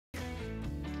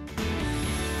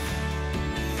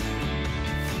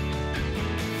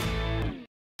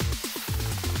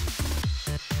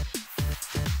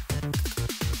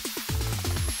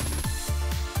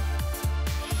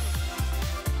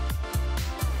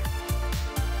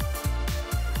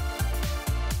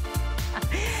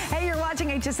Hey, you're watching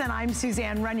HSN. I'm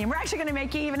Suzanne Runyon. We're actually going to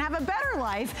make you even have a better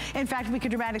life. In fact, we could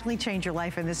dramatically change your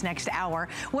life in this next hour.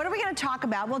 What are we going to talk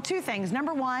about? Well, two things.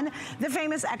 Number one, the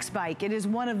famous X-Bike. It is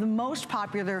one of the most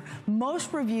popular,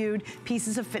 most reviewed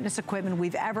pieces of fitness equipment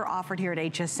we've ever offered here at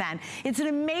HSN. It's an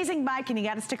amazing bike, and you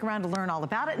got to stick around to learn all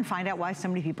about it and find out why so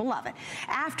many people love it.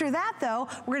 After that, though,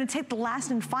 we're going to take the last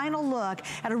and final look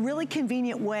at a really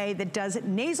convenient way that does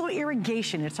nasal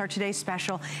irrigation. It's our today's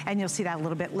special, and you'll see that a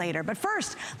little bit later. But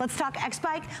first, let's talk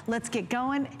X-Bike. Let's get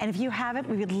going. And if you have it,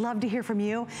 we would love to hear from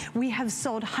you. We have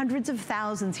sold hundreds of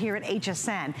thousands here at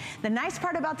HSN. The nice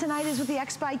part about tonight is with the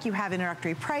X-Bike, you have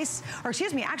introductory price, or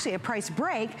excuse me, actually a price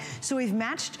break. So we've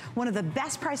matched one of the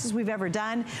best prices we've ever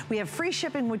done. We have free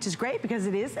shipping, which is great because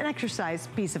it is an exercise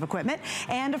piece of equipment.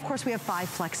 And of course, we have 5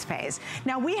 flex pays.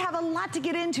 Now we have a lot to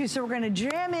get into, so we're going to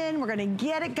jam in, we're going to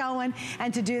get it going.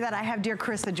 And to do that, I have dear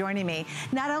Krista joining me.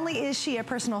 Not only is she a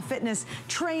personal fitness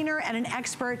trainer and an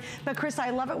expert, but Krista,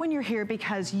 I love it when you're here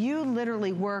because you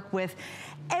literally work with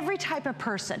every type of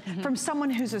person, from someone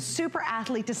who's a super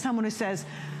athlete to someone who says,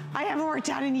 I haven't worked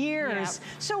out in years.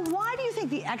 Yep. So why do you think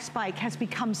the X-Bike has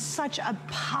become such a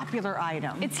popular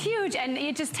item? It's huge, and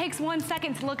it just takes 1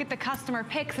 second to look at the customer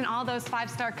picks and all those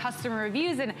 5-star customer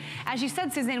reviews. And as you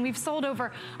said, Suzanne, we've sold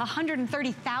over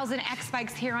 130,000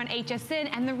 X-Bikes here on HSN.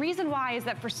 And the reason why is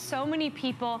that for so many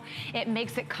people, it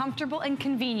makes it comfortable and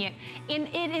convenient. And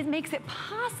it makes it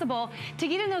possible to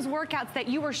get in those workouts that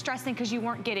you were stressing because you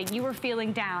weren't getting. You were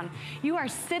feeling down. You are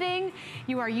sitting,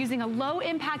 you are using a low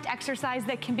impact exercise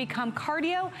that can become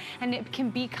cardio, and it can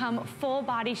become full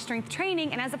body strength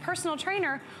training. And as a personal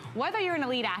trainer, whether you're an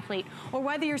elite athlete or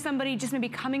whether you're somebody just maybe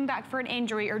coming back for an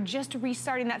injury or just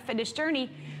restarting that fitness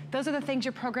journey, those are the things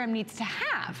your program needs to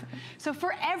have. So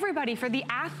for everybody, for the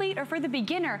athlete or for the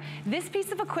beginner, this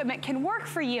piece of equipment can work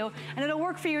for you, and it'll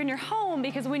work for you in your home,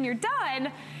 because when you're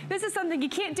done, this is something you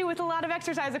can't do with a lot of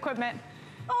exercise equipment.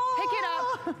 Oh, pick it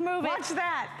up, move it. Watch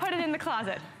that. Put it in the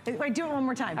closet. Wait, do it one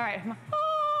more time. All right.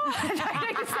 So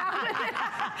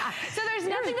there's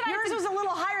nothing that yours was a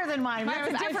little higher than mine.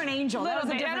 That's a different angel. That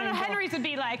was a different I don't know, angel. Henry's would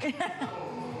be like. So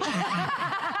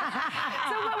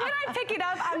when I pick it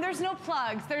up, there's no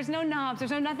plugs, there's no knobs,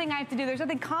 there's nothing I have to do, there's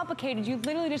nothing complicated. You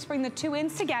literally just bring the 2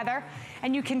 ends together,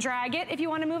 and you can drag it if you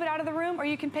want to move it out of the room, or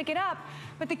you can pick it up.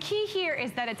 But the key here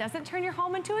is that it doesn't turn your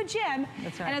home into a gym.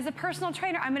 That's right. And as a personal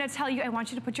trainer, I'm going to tell you, I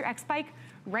want you to put your X-Bike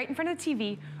right in front of the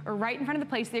TV or right in front of the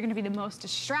place that you're going to be the most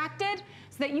distracted,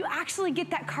 so that you actually get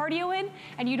that cardio in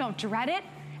and you don't dread it,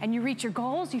 and you reach your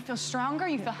goals, you feel stronger,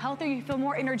 you feel healthier, you feel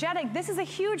more energetic. This is a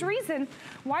huge reason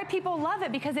why people love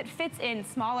it, because it fits in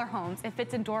smaller homes, it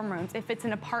fits in dorm rooms, it fits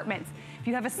in apartments. If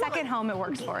you have a second home, it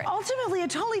works for it. Ultimately, it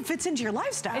totally fits into your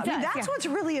lifestyle. It does, that's what's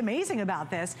really amazing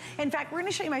about this. In fact, we're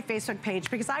gonna show you my Facebook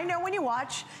page, because I know when you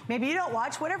watch, maybe you don't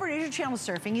watch, whatever it is your channel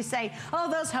surfing, you say,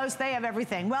 oh, those hosts, they have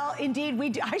everything. Well, indeed,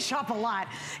 we do. I shop a lot.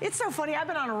 It's so funny, I've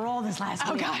been on a roll this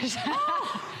last week. Oh gosh.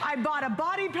 I bought a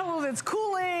body pillow that's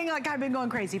cooling, like I've been going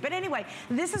crazy. But anyway,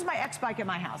 this is my X-Bike at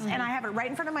my house, and I have it right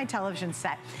in front of my television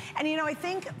set. And you know, I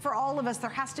think for all of us, there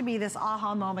has to be this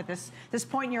aha moment, this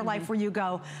point in your life where you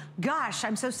go, gosh,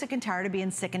 I'm so sick and tired of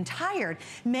being sick and tired.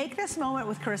 Make this moment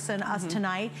with Carissa and us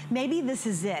tonight. Maybe this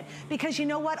is it. Because you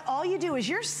know what? All you do is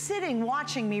you're sitting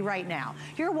watching me right now.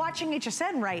 You're watching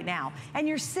HSN right now, and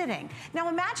you're sitting. Now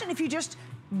imagine if you just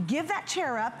give that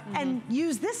chair up and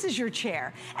use this as your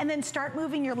chair, and then start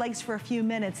moving your legs for a few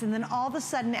minutes, and then all of a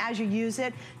sudden, as you use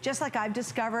it, just like I've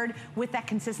discovered with that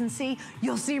consistency,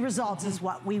 you'll see results is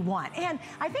what we want. And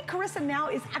I think, Carissa, now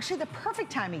is actually the perfect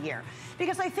time of year,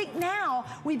 because I think now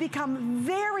we become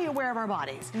very aware of our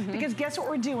bodies, because guess what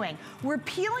we're doing? We're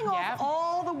peeling off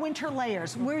all the winter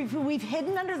layers. We've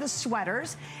hidden under the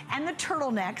sweaters and the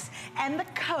turtlenecks and the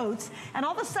coats, and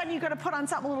all of a sudden you gotta put on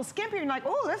something a little skimpier, and you're like,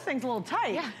 oh, this thing's a little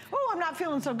tight. Oh, I'm not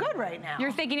feeling so good right now.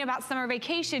 You're thinking about summer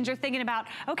vacations. You're thinking about,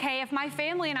 okay, if my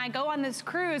family and I go on this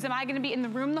cruise, am I gonna be in the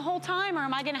room the whole time, or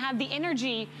am I gonna have the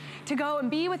energy to go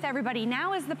and be with everybody?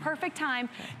 Now is the perfect time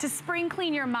to spring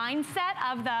clean your mindset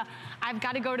of the, I've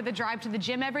gotta go to the drive to the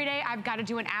gym every day, I've gotta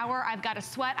do an hour, I've gotta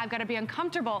sweat, I've gotta be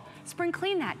uncomfortable. Spring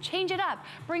clean that, change it up,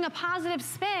 bring a positive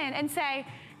spin and say,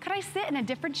 could I sit in a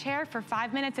different chair for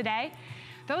 5 minutes a day?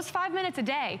 Those 5 minutes a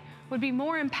day would be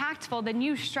more impactful than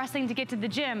you stressing to get to the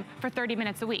gym for 30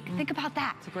 minutes a week. Think about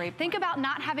that. That's a great point. Think about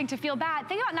not having to feel bad.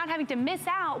 Think about not having to miss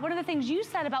out. One of the things you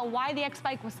said about why the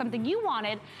X-Bike was something you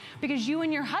wanted, because you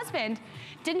and your husband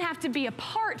didn't have to be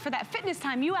apart for that fitness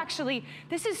time. You actually,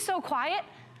 this is so quiet.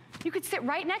 you could sit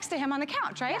right next to him on the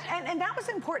couch, right? Yeah, and that was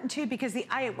important too, because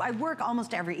I work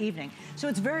almost every evening, so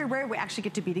it's very rare we actually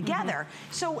get to be together.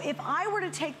 So if I were to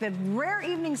take the rare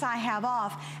evenings I have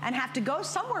off and have to go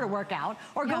somewhere to work out,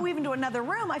 or go even to another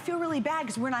room, I feel really bad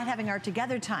because we're not having our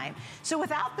together time. So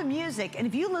without the music, and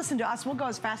if you listen to us, we'll go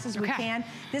as fast as we can.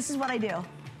 This is what I do.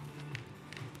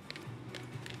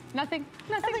 Nothing.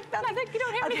 You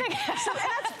don't hear anything. So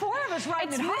that's 4 of us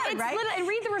riding it hard, right? And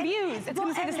read the reviews. It's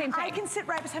going to say the same thing. I can sit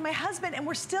right beside my husband, and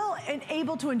we're still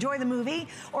able to enjoy the movie,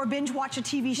 or binge watch a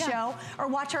TV show, or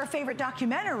watch our favorite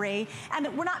documentary, and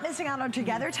we're not missing out on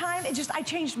together time. It just, I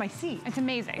changed my seat. It's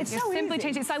amazing. It's so simply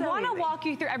changed it. So I want to walk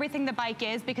you through everything the bike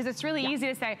is, because it's really easy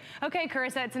to say, okay,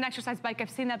 Carissa, it's an exercise bike. I've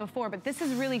seen that before, but this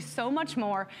is really so much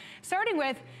more. Starting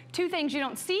with 2 things you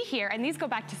don't see here, and these go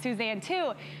back to Suzanne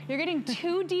too. You're getting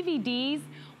 2 DVDs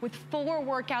with 4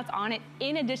 workouts on it,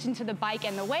 in addition to the bike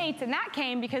and the weights. And that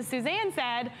came because Suzanne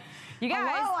said, you guys,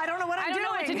 I don't know what I'm doing. I don't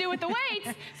know what to do with the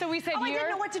weights. So we said, I didn't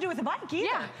know what to do with the bike either.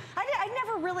 Yeah. I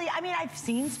never really, I mean, I've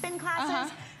seen spin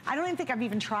classes. I don't even think I've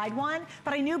even tried one,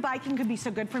 but I knew biking could be so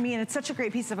good for me, and it's such a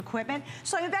great piece of equipment.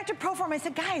 So I went back to ProForm. I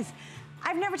said, guys,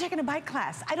 I've never taken a bike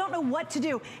class. I don't know what to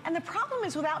do. And the problem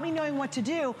is, without me knowing what to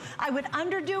do, I would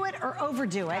underdo it or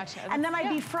overdo it. And then I'd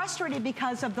be frustrated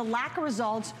because of the lack of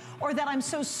results, or that I'm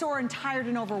so sore and tired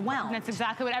and overwhelmed. And that's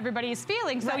exactly what everybody is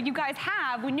feeling. So you guys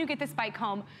have, when you get this bike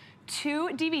home, 2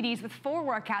 DVDs with 4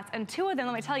 workouts, and 2 of them,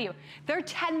 let me tell you, they're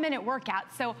 10-minute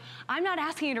workouts. So I'm not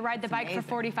asking you to ride the bike for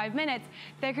 45 minutes.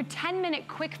 They're a 10-minute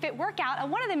quick fit workout,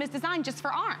 and one of them is designed just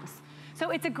for arms. So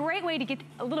it's a great way to get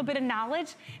a little bit of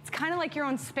knowledge. It's kind of like your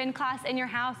own spin class in your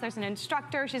house. There's an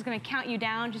instructor. She's going to count you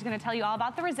down. She's going to tell you all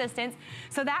about the resistance.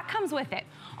 So that comes with it.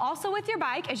 Also with your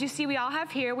bike, as you see we all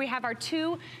have here, we have our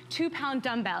 2 2-pound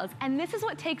dumbbells. And this is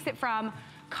what takes it from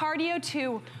cardio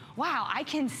to, wow, I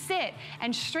can sit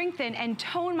and strengthen and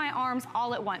tone my arms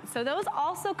all at once. So those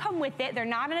also come with it. They're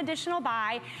not an additional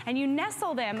buy, and you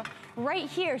nestle them right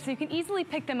here, so you can easily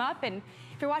pick them up. And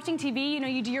if you're watching TV, you know,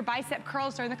 you do your bicep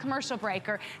curls during the commercial break,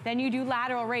 or then you do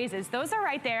lateral raises. Those are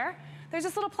right there. There's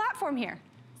this little platform here.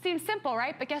 Seems simple,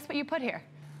 right? But guess what you put here?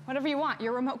 Whatever you want,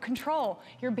 your remote control,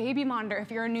 your baby monitor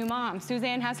if you're a new mom.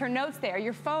 Suzanne has her notes there,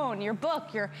 your phone, your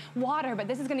book, your water, but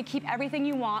this is gonna keep everything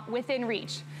you want within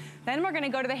reach. Then we're gonna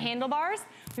go to the handlebars.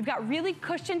 We've got really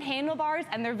cushioned handlebars,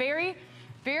 and they're very,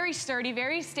 very sturdy,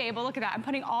 very stable. Look at that, I'm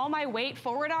putting all my weight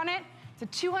forward on it. It's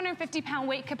a 250-pound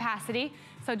weight capacity,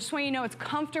 so just want you to know it's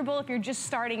comfortable if you're just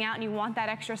starting out and you want that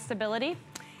extra stability.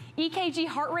 EKG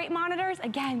heart rate monitors,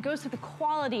 again, goes to the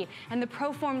quality and the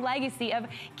ProForm legacy of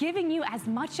giving you as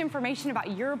much information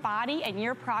about your body and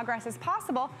your progress as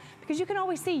possible, because you can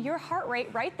always see your heart rate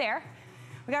right there.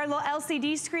 We got our little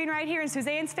LCD screen right here, and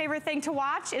Suzanne's favorite thing to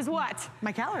watch is what?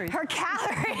 My calories. Her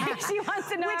calories. She wants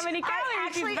to know how many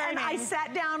calories she's burning. And I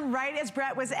sat down right as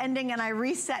Brett was ending, and I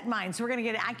reset mine, so we're gonna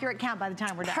get an accurate count by the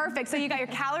time we're done. Perfect, so you got your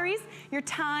calories, your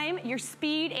time, your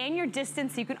speed, and your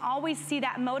distance, so you can always see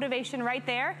that motivation right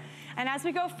there. And as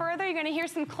we go further, you're gonna hear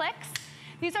some clicks.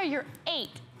 These are your 8,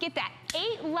 get that,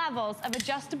 8 levels of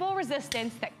adjustable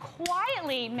resistance that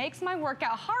quietly makes my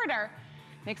workout harder,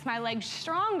 makes my legs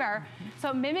stronger,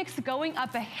 so it mimics going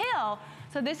up a hill.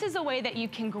 So this is a way that you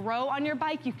can grow on your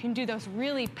bike. You can do those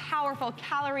really powerful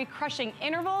calorie crushing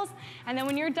intervals. And then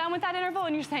when you're done with that interval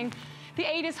and you're saying, the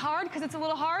 8 is hard because it's a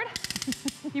little hard,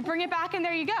 you bring it back and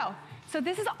there you go. So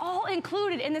this is all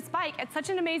included in this bike at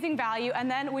such an amazing value. And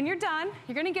then when you're done,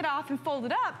 you're gonna get off and fold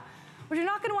it up, but you're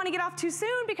not gonna wanna get off too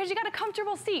soon because you got a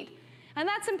comfortable seat. And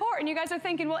that's important. You guys are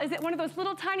thinking, well, is it one of those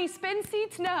little tiny spin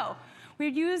seats? No.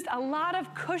 We've used a lot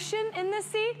of cushion in this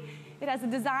seat. It has the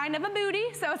design of a booty,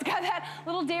 so it's got that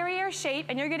little derriere shape,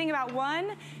 and you're getting about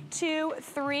 1, 2,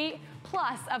 3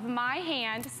 plus of my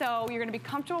hand, so you're gonna be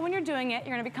comfortable when you're doing it,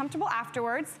 you're gonna be comfortable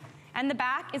afterwards, and the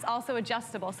back is also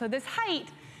adjustable. So this height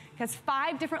has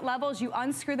 5 different levels. You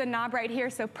unscrew the knob right here,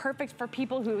 so perfect for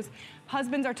people whose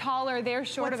husbands are taller, they're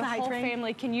shorter, the whole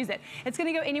family can use it. It's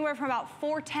gonna go anywhere from about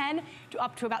 4'10" to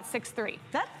up to about 6'3".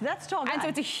 That's tall guy. And so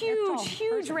it's a huge,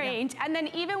 huge range. Yeah. And then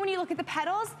even when you look at the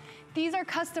pedals, these are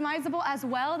customizable as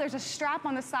well. There's a strap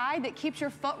on the side that keeps your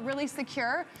foot really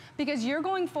secure because you're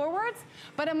going forwards,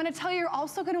 but I'm gonna tell you, you're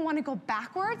also gonna wanna go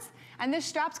backwards, and this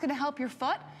strap's gonna help your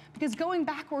foot because going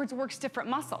backwards works different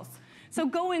muscles. So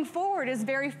going forward is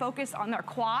very focused on their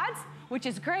quads, which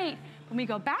is great. When we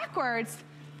go backwards,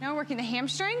 now we're working the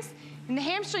hamstrings, and the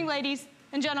hamstring, ladies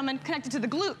and gentlemen, connected to the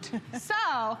glute.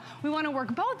 So we want to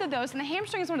work both of those, and the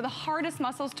hamstring is one of the hardest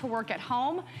muscles to work at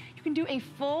home. You can do a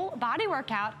full body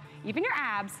workout, even your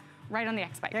abs, right on the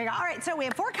X bike. There you go. All right, so we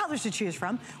have 4 colors to choose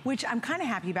from, which I'm kind of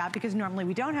happy about because normally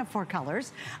we don't have 4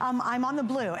 colors. I'm on the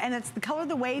blue, and it's the color of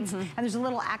the weights, and there's a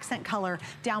little accent color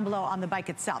down below on the bike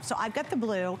itself. So I've got the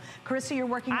blue. Carissa, you're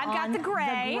working on I've got the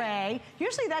gray.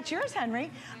 Usually that's yours, Henry.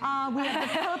 We have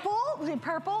the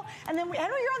purple, and then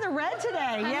Henry, you're on the red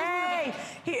today.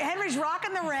 Yay! Henry's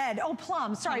rocking the red. Oh,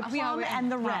 plum. Sorry, plum and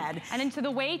the red. And into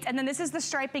the weight, and then this is the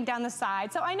striping down the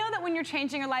side. So I know that when you're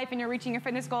changing your life and you're reaching your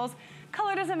fitness goals,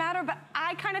 color doesn't matter, but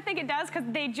I kind of think it does because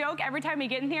they joke every time we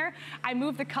get in here, I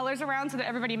move the colors around so that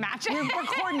everybody matches. We're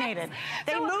coordinated.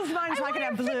 They moved mine so I could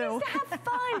have blue. To have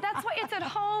fun. That's why it's at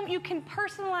home. You can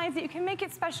personalize it. You can make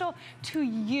it special to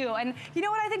you. And you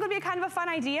know what I think would be a kind of a fun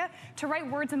idea? To write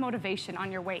words of motivation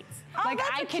on your weights. Oh, like,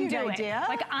 that's I a can cute do idea. it.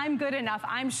 Like, I'm good enough.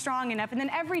 I'm strong enough. And then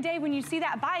every day when you see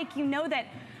that bike, you know that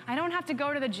I don't have to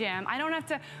go to the gym. I don't have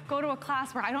to go to a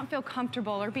class where I don't feel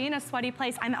comfortable or be in a sweaty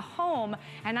place. I'm at home,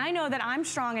 and I know that I'm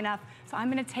strong enough, so I'm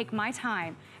gonna take my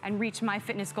time and reach my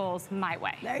fitness goals my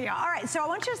way. There you go. All right, so I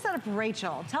want you to set up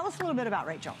Rachel. Tell us a little bit about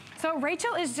Rachel. So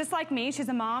Rachel is just like me. She's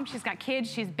a mom, she's got kids,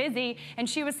 she's busy, and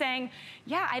she was saying,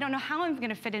 yeah, I don't know how I'm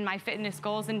gonna fit in my fitness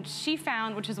goals, and she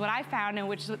found, which is what I found, and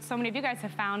which is what so many of you guys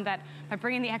have found, that by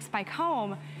bringing the X-Bike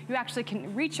home, you actually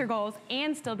can reach your goals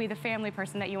and still be the family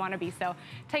person that you wanna be. So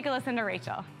take a listen to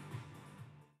Rachel.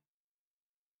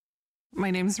 My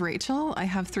name's Rachel. I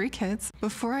have 3 kids.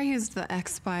 Before I used the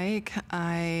X-Bike,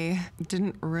 I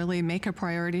didn't really make a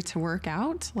priority to work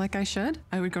out like I should.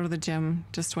 I would go to the gym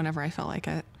just whenever I felt like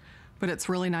it. But it's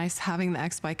really nice having the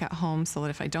X-Bike at home so that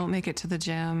if I don't make it to the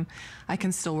gym, I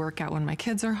can still work out when my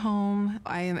kids are home.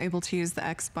 I am able to use the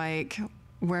X-Bike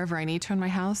wherever I need to in my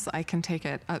house. I can take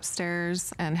it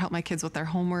upstairs and help my kids with their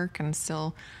homework and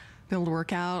still be able to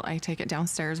work out. I take it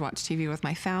downstairs, watch TV with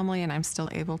my family, and I'm still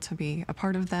able to be a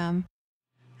part of them.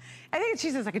 I think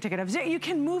she says I can take it up. You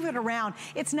can move it around.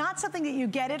 It's not something that you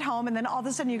get at home and then all of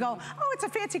a sudden you go, oh, it's a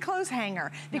fancy clothes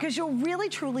hanger, because you'll really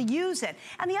truly use it.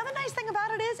 And the other nice thing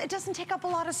about it is it doesn't take up a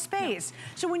lot of space.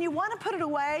 So when you want to put it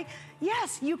away,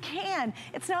 yes, you can.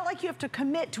 It's not like you have to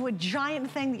commit to a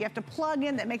giant thing that you have to plug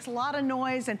in that makes a lot of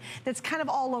noise and that's kind of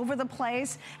all over the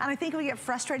place. And I think we get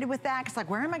frustrated with that because, like,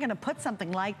 where am I going to put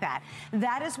something like that?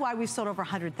 That is why we've sold over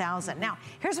 100,000. Now,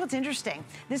 here's what's interesting.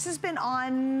 This has been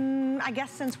on, I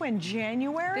guess, since when?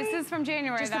 January? This is from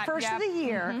January. Just the first of the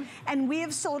year. And we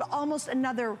have sold almost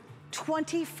another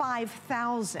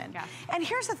 25,000. Yeah. And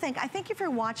here's the thing, I think if you're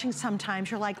watching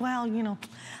sometimes, you're like, well, you know,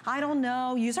 I don't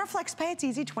know. Use our FlexPay, it's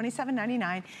easy,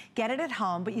 $27.99. Get it at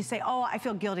home, but you say, oh, I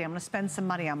feel guilty, I'm gonna spend some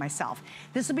money on myself.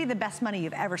 This will be the best money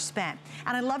you've ever spent.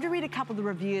 And I'd love to read a couple of the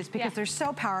reviews because they're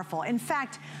so powerful. In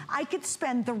fact, I could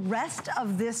spend the rest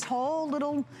of this whole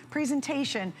little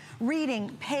presentation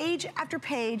reading page after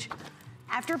page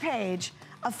after page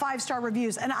of 5-star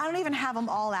reviews, and I don't even have them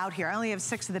all out here. I only have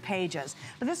 6 of the pages.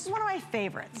 But this is one of my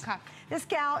favorites. Okay. This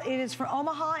gal, it is from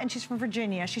Omaha, and she's from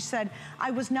Virginia. She said,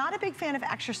 I was not a big fan of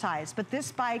exercise, but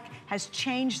this bike has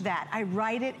changed that. I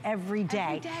ride it every day.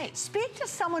 Every day. Speak to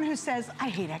someone who says, I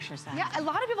hate exercise. Yeah, a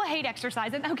lot of people hate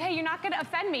exercise, and okay, you're not gonna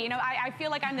offend me. You know, I feel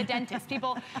like I'm the dentist.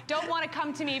 People don't wanna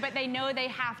come to me, but they know they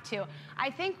have to. I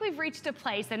think we've reached a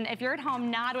place, and if you're at home,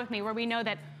 nod with me, where we know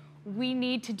that we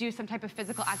need to do some type of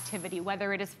physical activity,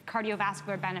 whether it is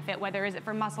cardiovascular benefit, whether is it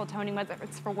for muscle toning, whether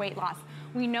it's for weight loss.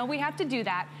 We know we have to do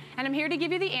that, and I'm here to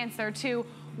give you the answer to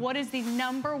what is the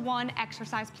 #1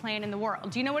 exercise plan in the world.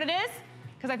 Do you know what it is?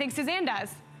 Because I think Suzanne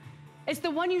does. It's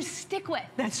the one you stick with.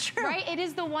 That's true. Right? It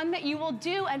is the one that you will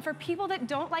do. And for people that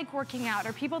don't like working out,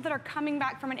 or people that are coming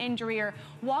back from an injury or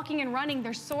walking and running,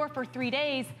 they're sore for 3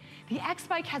 days, the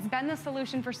X-Bike has been the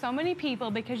solution for so many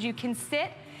people because you can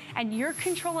sit and you're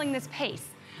controlling this pace.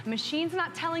 A machine's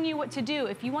not telling you what to do.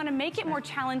 If you want to make it more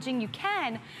challenging, you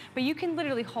can, but you can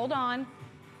literally hold on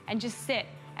and just sit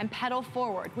and pedal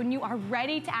forward. When you are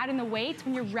ready to add in the weights,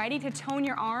 when you're ready to tone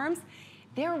your arms,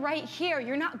 they're right here.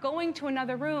 You're not going to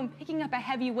another room, picking up a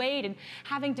heavy weight and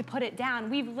having to put it down.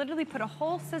 We've literally put a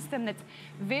whole system that's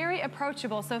very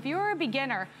approachable. So if you're a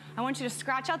beginner, I want you to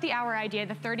scratch out the hour idea,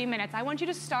 the 30 minutes. I want you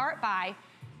to start by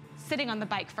sitting on the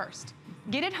bike first.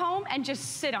 Get it home and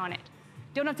just sit on it.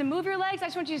 Don't have to move your legs, I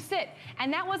just want you to sit.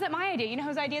 And that wasn't my idea. You know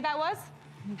whose idea that was?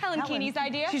 Helen Keeney's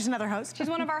idea. She's another host. She's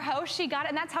one of our hosts. She got it,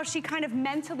 and that's how she kind of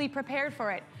mentally prepared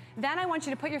for it. Then I want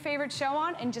you to put your favorite show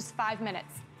on in just 5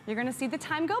 minutes. You're gonna see the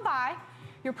time go by.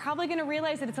 You're probably gonna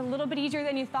realize that it's a little bit easier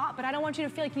than you thought, but I don't want you to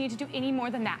feel like you need to do any more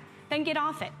than that. Then get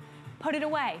off it, put it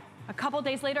away. A couple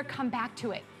days later, come back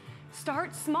to it.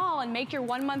 Start small and make your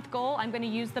 1 month goal. I'm gonna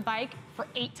use the bike for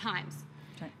 8 times.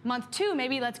 Right. Month 2,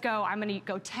 maybe let's go, I'm gonna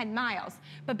go 10 miles.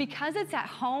 But because it's at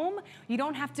home, you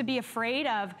don't have to be afraid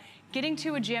of getting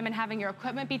to a gym and having your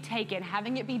equipment be taken,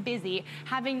 having it be busy,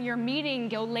 having your meeting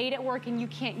go late at work and you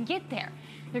can't get there.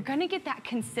 You're gonna get that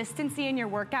consistency in your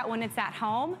workout when it's at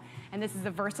home, and this is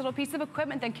a versatile piece of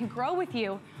equipment that can grow with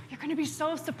you. You're gonna be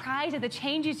so surprised at the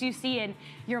changes you see in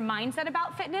your mindset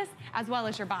about fitness as well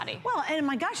as your body. Well, and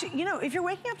my gosh, you know, if you're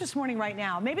waking up this morning right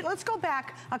now, maybe let's go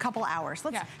back a couple hours.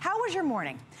 How was your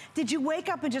morning? Did you wake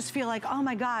up and just feel like, oh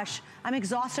my gosh, I'm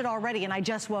exhausted already and I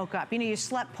just woke up? You know, you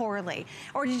slept poorly.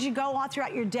 Or did you go all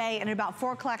throughout your day and at about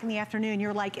 4 o'clock in the afternoon,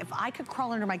 you're like, if I could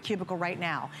crawl under my cubicle right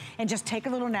now and just take a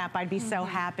little nap, I'd be so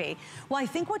happy. Well, I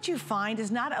think what you find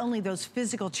is not only those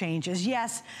physical changes.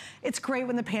 Yes, it's great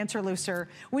when the pants are looser.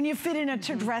 When you fit in a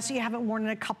dress you haven't worn in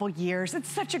a couple years, it's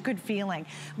such a good feeling.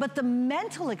 But the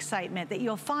mental excitement that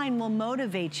you'll find will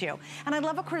motivate you. And I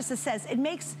love what Carissa says,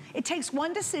 it takes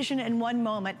one decision in one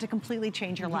moment to completely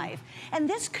change your life. And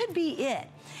this could be it.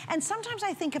 And sometimes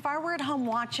I think if I were at home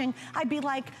watching, I'd be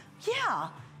like, yeah,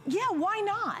 why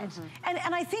not?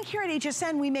 And I think here at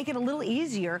HSN, we make it a little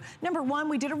easier. Number one,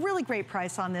 we did a really great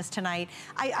price on this tonight.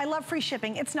 I love free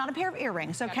shipping. It's not a pair of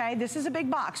earrings, okay? This is a big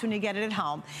box when you get it at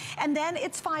home. And then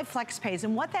it's 5 flex pays.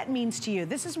 And what that means to you,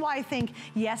 this is why I think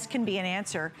yes can be an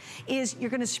answer, is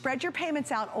you're gonna spread your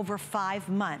payments out over 5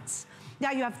 months. Now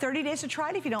you have 30 days to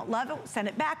try it. If you don't love it, send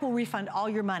it back. We'll refund all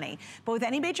your money. But with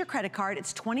any major credit card,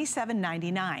 it's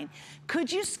 $27.99.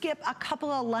 Could you skip a couple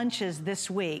of lunches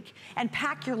this week and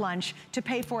pack your lunch to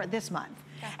pay for it this month?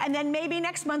 And then maybe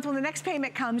next month when the next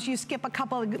payment comes, you skip a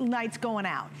couple of nights going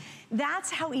out.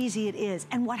 That's how easy it is.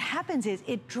 And what happens is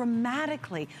it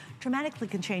dramatically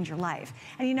can change your life.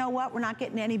 And you know what? We're not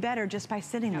getting any better just by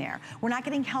sitting there. We're not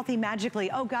getting healthy magically.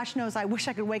 Oh gosh knows, I wish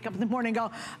I could wake up in the morning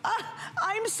and go,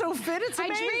 I'm so fit, it's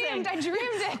amazing. I dreamed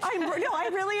it. No, I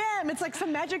really am. It's like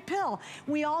some magic pill.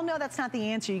 We all know that's not the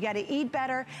answer. You gotta eat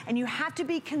better and you have to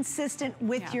be consistent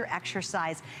with your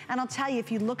exercise. And I'll tell you,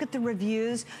 if you look at the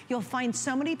reviews, you'll find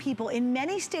so many people in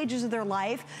many stages of their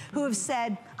life who have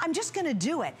said, I'm just gonna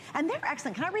do it. And they're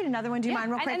excellent. Can I read another one? Do you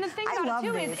mind real quick? And the thing about it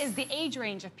too is the age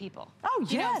range of people. Oh,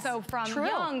 yes. You know, so from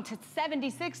young to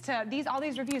 76 to all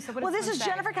these reviews. So what this is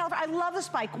Jennifer California. I love the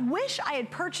spike. Wish I had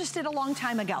purchased it a long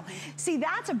time ago. See,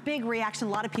 that's a big reaction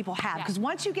a lot of people have because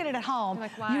once you get it at home,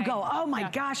 like, you go, oh my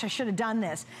gosh, I should have done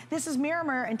this. This is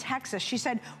Miramar in Texas. She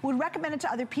said, would recommend it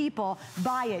to other people,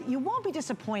 buy it. You won't be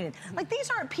disappointed. Like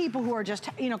these aren't people who are just,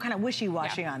 you know, kind of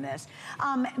wishy-washy on this.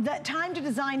 The Time to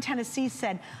Design Tennessee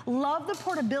said, love the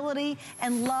portability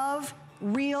and love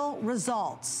real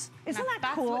results. Isn't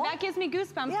that cool? That gives me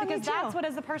goosebumps because that's what,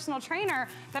 as a personal trainer,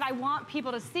 that I want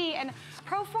people to see. And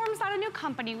ProForm's not a new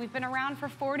company. We've been around for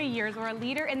 40 years. We're a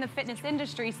leader in the fitness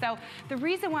industry. So the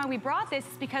reason why we brought this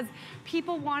is because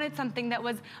people wanted something that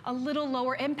was a little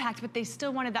lower impact, but they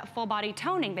still wanted that full body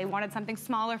toning. They wanted something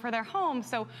smaller for their home.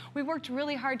 So we worked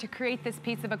really hard to create this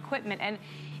piece of equipment. And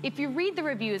if you read the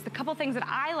reviews, the couple things that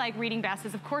I like reading best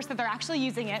is, of course, that they're actually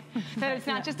using it, that it's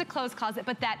not just a clothes closet,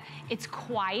 but that it's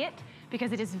quiet,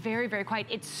 because it is very, very quiet.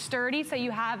 It's sturdy, so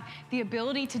you have the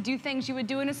ability to do things you would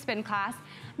do in a spin class.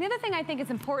 And the other thing I think is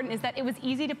important is that it was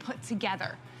easy to put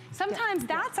together. Sometimes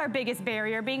that's our biggest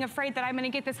barrier, being afraid that I'm gonna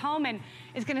get this home and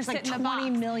it's gonna sit in the box.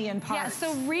 20 million parts.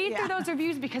 Yeah, so read through those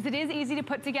reviews because it is easy to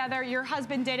put together. Your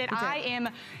husband did it. I am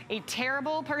a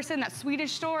terrible person. That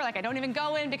Swedish store, like I don't even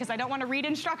go in because I don't wanna read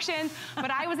instructions, but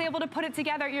I was able to put it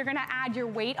together. You're gonna add your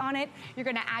weight on it, you're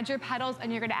gonna add your pedals, and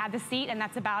you're gonna add the seat, and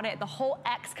that's about it. The whole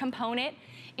X component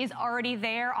is already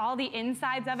there. All the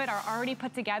insides of it are already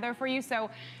put together for you, so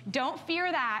don't fear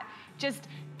that. Just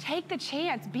take the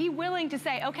chance. Be willing to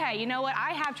say, okay, you know what?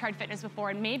 I have tried fitness before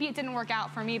and maybe it didn't work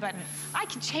out for me, but I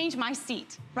can change my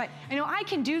seat. Right. You know, I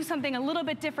can do something a little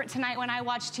bit different tonight when I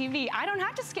watch TV. I don't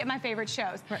have to skip my favorite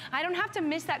shows. Right. I don't have to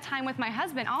miss that time with my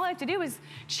husband. All I have to do is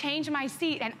change my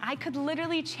seat and I could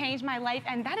literally change my life.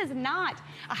 And that is not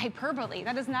a hyperbole.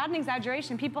 That is not an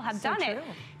exaggeration. People have done it.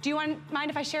 Do you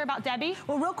mind if I share about Debbie?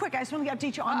 Well, real quick, I just want to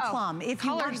update you on Plum. If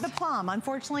you want the Plum,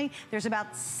 unfortunately, there's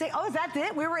about 6, oh, is that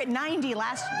it? We were at 90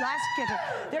 last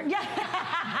there,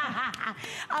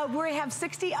 we have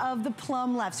 60 of the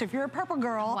Plum left. So if you're a purple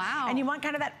girl and you want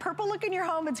kind of that purple look in your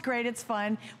home, it's great, it's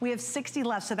fun. We have 60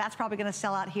 left, so that's probably gonna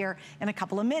sell out here in a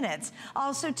couple of minutes.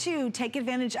 Also too, take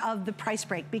advantage of the price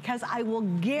break because I will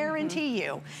guarantee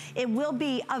you it will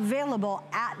be available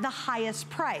at the highest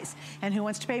price. And who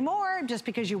wants to pay more just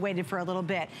because you waited for a little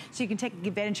bit? So you can take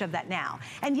advantage of that now.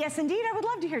 And yes, indeed, I would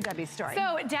love to hear Debbie's story.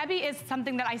 So Debbie is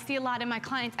something that I see a lot in my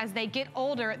clients. As they get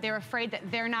older, they're afraid that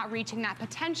they're not reaching that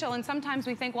potential. And sometimes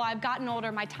we think, well, I've gotten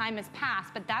older, my time has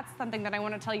passed. But that's something that I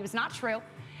want to tell you is not true.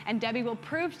 And Debbie will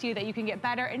prove to you that you can get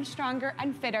better and stronger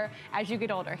and fitter as you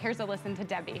get older. Here's a listen to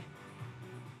Debbie.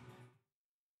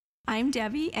 I'm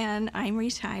Debbie and I'm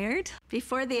retired.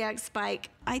 Before the X-Bike,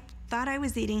 I thought I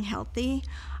was eating healthy.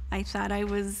 I thought I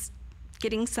was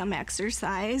getting some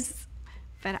exercise,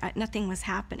 but nothing was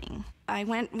happening. I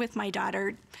went with my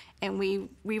daughter and we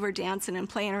were dancing and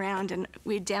playing around, and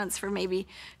we'd dance for maybe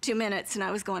 2 minutes, and I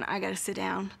was going, I gotta sit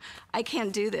down. I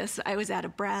can't do this. I was out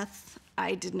of breath.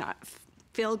 I did not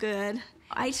feel good.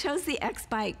 I chose the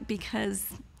X-Bike because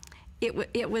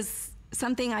it was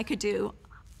something I could do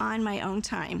on my own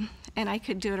time, and I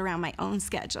could do it around my own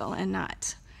schedule and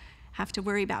not have to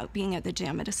worry about being at the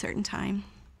gym at a certain time.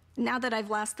 Now that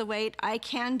I've lost the weight, I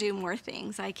can do more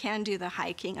things. I can do the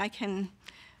hiking. I can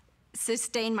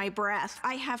sustain my breath.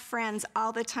 I have friends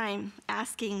all the time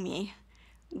asking me,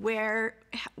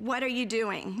 what are you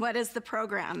doing? What is the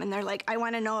program? And they're like, I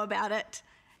want to know about it.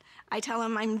 I tell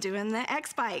them I'm doing the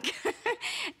X-Bike,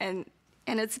 and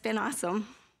it's been awesome.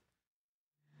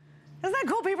 Isn't that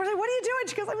cool? People are like, what are you doing?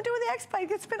 She goes, I'm doing the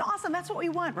X-Bike. It's been awesome. That's what we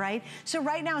want, right? So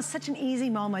right now is such an easy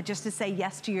moment just to say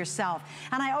yes to yourself.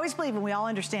 And I always believe, and we all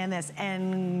understand this,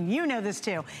 and you know this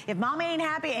too, if mommy ain't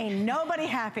happy, ain't nobody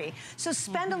happy. So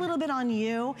spend a little bit on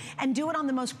you and do it on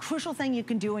the most crucial thing you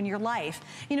can do in your life.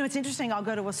 You know, it's interesting, I'll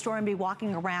go to a store and be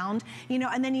walking around, you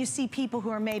know, and then you see people who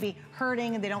are maybe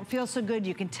hurting and they don't feel so good,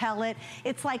 you can tell it.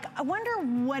 It's like, I wonder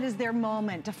what is their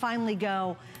moment to finally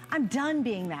go, I'm done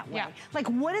being that way. Yeah. Like,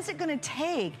 what is it gonna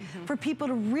take for people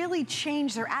to really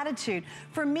change their attitude?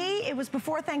 For me, it was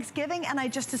before Thanksgiving, and I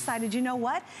just decided, you know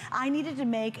what? I needed to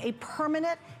make a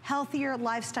permanent, healthier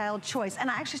lifestyle choice. And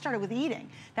I actually started with eating.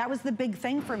 That was the big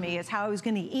thing for me, is how I was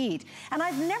gonna eat. And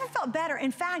I've never felt better.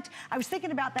 In fact, I was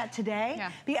thinking about that today,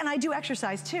 and I do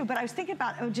exercise too, but I was thinking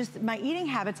about just my eating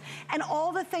habits and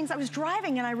all the things. I was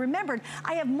driving and I remembered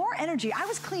I have more energy. I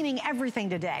was cleaning everything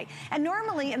today. And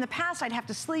normally in the past, I'd have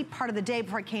to sleep part of the day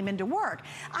before I came into work.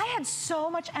 I had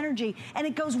so much energy, and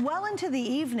it goes well into the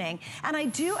evening, and I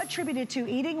do attribute it to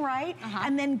eating right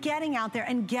and then getting out there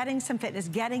and getting some fitness,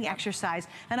 getting exercise,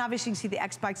 and obviously you can see the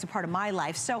X-Bike's a part of my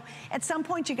life. So at some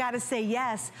point you gotta say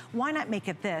yes, why not make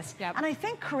it this? And I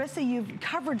think, Carissa, you've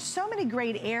covered so many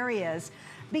great areas,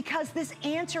 because this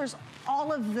answers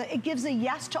all of the, it gives a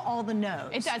yes to all the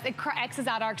no's. It does, it X's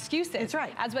out our excuses. That's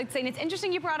right. As we're saying, it's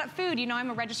interesting you brought up food. You know, I'm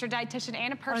a registered dietitian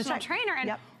and a personal trainer,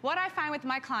 and what I find with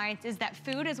my clients is that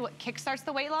food is what kickstarts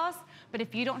the weight loss, but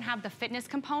if you don't have the fitness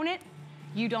component,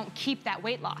 you don't keep that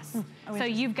weight loss. So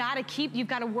you've got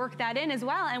to work that in as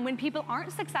well. And when people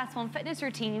aren't successful in fitness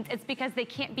routines, it's because they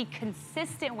can't be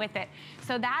consistent with it.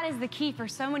 So that is the key for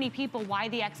so many people why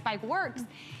the X-Bike works,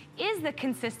 is the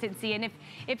consistency. And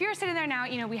if you're sitting there now,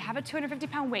 you know, we have a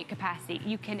 250-pound weight capacity.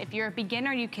 You can, if you're a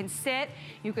beginner, you can sit,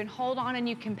 you can hold on, and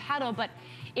you can pedal. But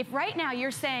if right now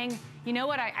you're saying, you know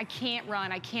what, I can't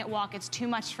run, I can't walk, it's too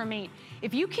much for me.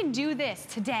 If you can do this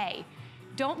today,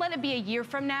 don't let it be a year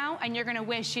from now and you're gonna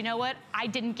wish, you know what, I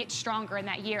didn't get stronger in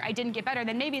that year, I didn't get better.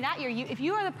 Then maybe that year, if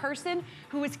you are the person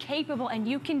who is capable and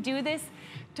you can do this,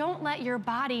 don't let your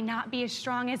body not be as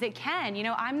strong as it can. You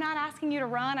know, I'm not asking you to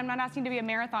run, I'm not asking you to be a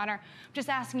marathoner, I'm just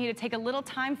asking you to take a little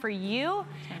time for you,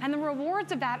 and the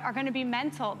rewards of that are gonna be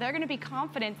mental, they're gonna be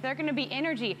confidence, they're gonna be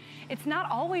energy. It's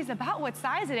not always about what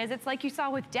size it is, it's like you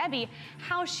saw with Debbie,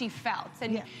 how she felt.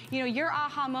 And you know, your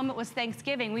aha moment was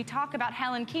Thanksgiving. We talk about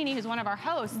Helen Keeney, who's one of our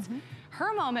hosts.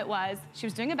 Her moment was, she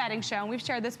was doing a bedding show, and we've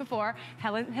shared this before.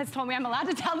 Helen has told me I'm allowed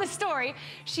to tell this story.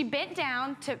 She bent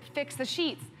down to fix the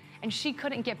sheets, and she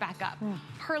couldn't get back up.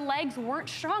 Her legs weren't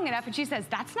strong enough, and she says,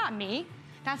 that's not me.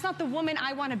 That's not the woman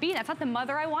I wanna be. That's not the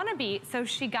mother I wanna be. So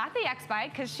she got the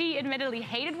X-Bike, because she admittedly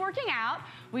hated working out.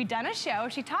 We'd done a show,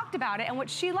 she talked about it, and what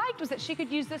she liked was that she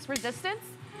could use this resistance.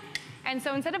 And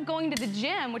so instead of going to the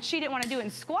gym, which she didn't wanna do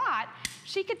in squat,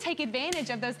 she could take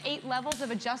advantage of those 8 levels of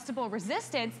adjustable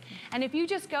resistance. And if you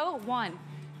just go 1,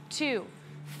 2,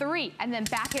 3, and then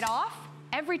back it off,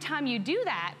 every time you do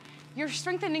that, you're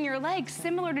strengthening your legs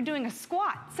similar to doing a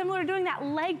squat, similar to doing that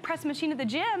leg press machine at the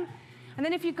gym. And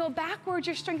then if you go backwards,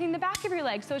 you're strengthening the back of your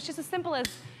legs. So it's just as simple as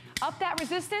up that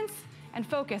resistance and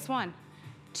focus. 1,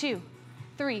 2,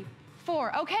 3,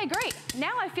 4. Okay, great.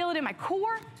 Now I feel it in my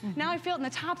core. Now I feel it in the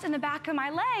tops and the back of my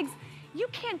legs. You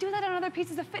can't do that on other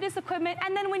pieces of fitness equipment.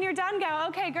 And then when you're done, go,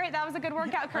 okay, great, that was a good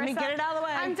workout, Carissa. Let me get it out of the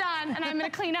way. I'm done, and I'm gonna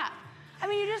clean up. I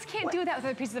mean, you just can't do that with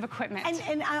other pieces of equipment.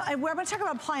 And we're going to talk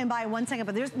about apply and buy in one second,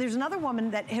 but there's another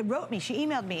woman that had wrote me, she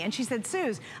emailed me, and she said,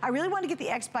 Suze, I really wanted to get the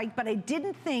X Bike, but I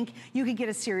didn't think you could get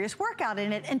a serious workout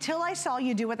in it until I saw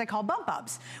you do what they call bump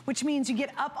ups, which means you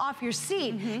get up off your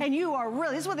seat, and you are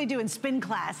really, this is what they do in spin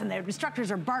class, and the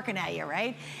instructors are barking at you,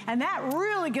 right? And that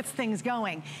really gets things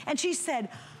going. And she said,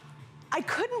 I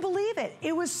couldn't believe it.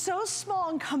 It was so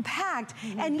small and compact,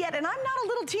 and yet, and I'm not a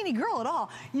little teeny girl at all,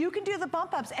 you can do the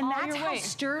bump ups, and that's how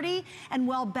sturdy and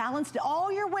well balanced,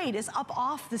 all your weight is up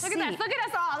off the seat. Look at this, look at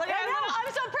us all. Look at us.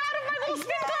 I'm so proud of my little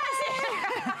spin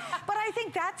class. But I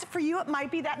think that's, for you, it might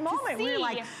be that moment where you're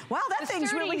like, wow, that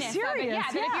thing's really serious. Yeah,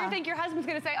 but if you think your husband's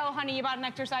gonna say, oh, honey, you bought an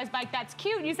exercise bike, that's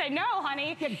cute, and you say, no,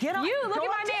 honey, get up, you look at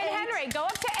my man Henry, go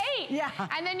up to 8. Yeah.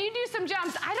 And then you do some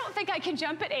jumps. I don't think I can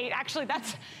jump at 8, actually.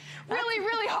 That's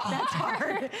really hard. That's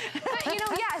hard. But you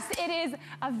know, yes, it is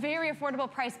a very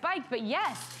affordable price bike, but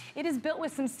yes, it is built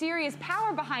with some serious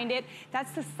power behind it.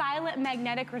 That's the silent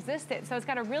magnetic resistance. So it's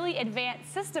got a really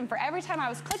advanced system for every time I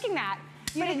was clicking that,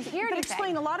 you didn't hear anything. But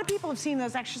explain, a lot of people have seen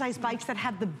those exercise bikes that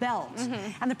have the belt.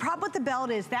 And the problem with the belt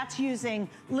is that's using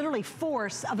literally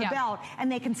force of a belt,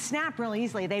 and they can snap really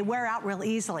easily. They wear out real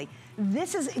easily.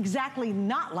 This is exactly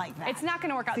not like that. It's not going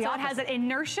to work out. So it has an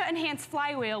inertia-enhanced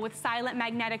flywheel with silent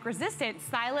magnetic resistance,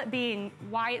 silent being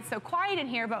why it's so quiet in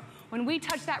here, but when we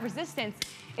touch that resistance,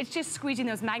 it's just squeezing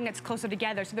those magnets closer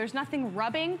together. So there's nothing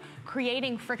rubbing,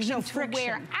 creating friction to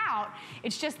wear out.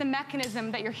 It's just the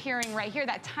mechanism that you're hearing right here,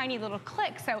 that tiny little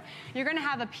click. So you're going to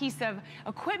have a piece of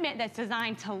equipment that's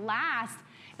designed to last.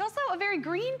 It's also a very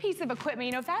green piece of equipment.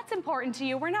 You know, if that's important to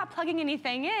you, we're not plugging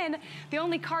anything in. The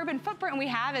only carbon footprint we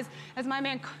have is, as my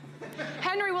man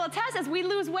Henry will attest, as we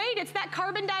lose weight, it's that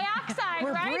carbon dioxide,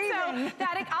 right? Breathing. So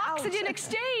that oxygen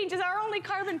exchange is our only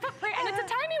carbon footprint, and it's a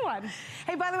tiny one.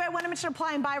 Hey, by the way, I want to mention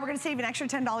apply and buy. We're going to save an extra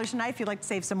 $10 tonight if you'd like to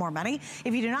save some more money.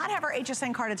 If you do not have our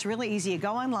HSN card, it's really easy. You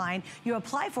go online, you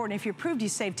apply for it, and if you're approved, you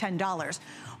save $10.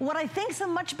 What I think is a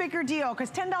much bigger deal,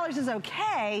 because $10 is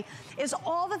okay, is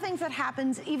all the things that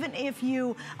happens, even if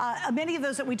you, many of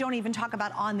those that we don't even talk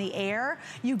about on the air,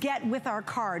 you get with our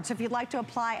card. So if you'd like to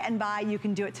apply and buy, you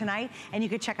can do it tonight, and you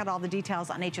can check out all the details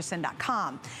on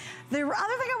hsn.com. The other thing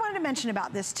I wanted to mention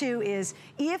about this too is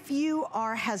if you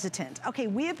are hesitant, okay,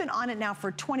 we have been on it now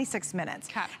for 26 minutes.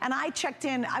 Okay. And I checked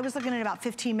in, I was looking at about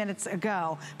 15 minutes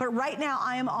ago, but right now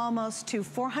I am almost to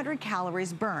 400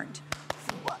 calories burned.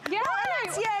 Yeah,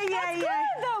 that's good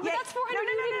though, but that's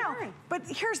 400 no. But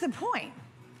here's the point.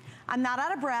 I'm not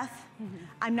out of breath.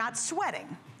 I'm not sweating.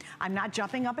 I'm not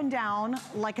jumping up and down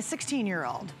like a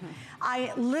 16-year-old.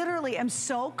 I literally am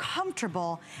so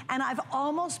comfortable, and I've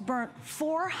almost burnt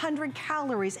 400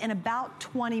 calories in about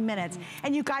 20 minutes.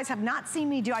 And you guys have not seen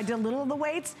me I did a little of the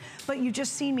weights, but you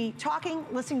just see me talking,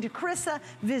 listening to Carissa,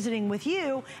 visiting with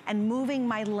you, and moving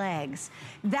my legs.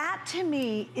 That to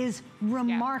me is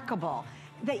remarkable.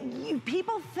 That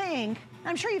people think,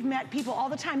 I'm sure you've met people all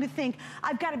the time who think,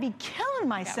 I've got to be killing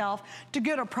myself to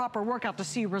get a proper workout to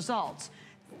see results.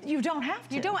 You don't have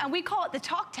to. You don't, and we call it the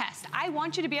talk test. I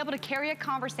want you to be able to carry a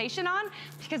conversation on,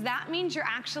 because that means you're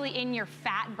actually in your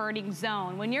fat burning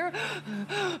zone. When you're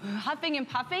huffing and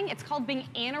puffing, it's called being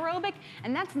anaerobic,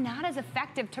 and that's not as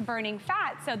effective to burning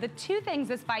fat. So the two things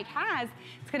this bike has,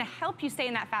 it's gonna help you stay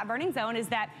in that fat burning zone, is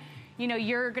that, you know,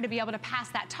 you're gonna be able to pass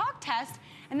that talk test,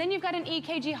 and then you've got an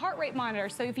EKG heart rate monitor.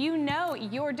 So if you know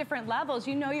your different levels,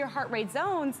 you know your heart rate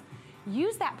zones,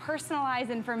 use that personalized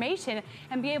information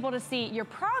and be able to see your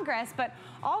progress, but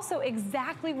also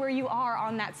exactly where you are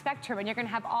on that spectrum. And you're gonna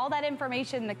have all that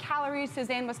information, the calories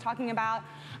Suzanne was talking about.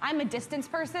 I'm a distance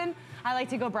person. I like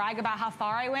to go brag about how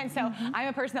far I went. So I'm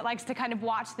a person that likes to kind of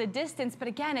watch the distance. But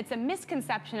again, it's a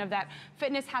misconception of that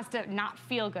fitness has to not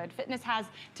feel good. Fitness has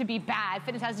to be bad.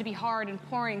 Fitness has to be hard and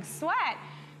pouring sweat.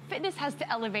 Fitness has to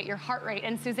elevate your heart rate.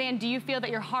 And Suzanne, do you feel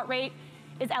that your heart rate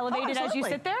is elevated as you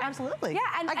sit there? Absolutely.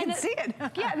 Yeah, and I can see it.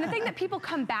 Yeah, and the thing that people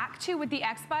come back to with the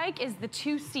X Bike is the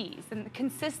 2 C's. And the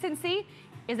consistency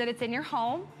is that it's in your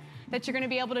home, that you're gonna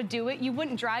be able to do it. You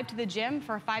wouldn't drive to the gym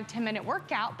for a 5-10 minute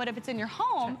workout, but if it's in your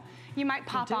home, you might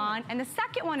pop on. And the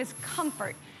second one is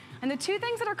comfort. And the two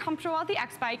things that are comfortable about the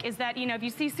X Bike is that, you know, if you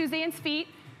see Suzanne's feet,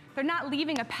 they're not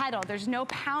leaving a pedal. There's no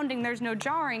pounding, there's no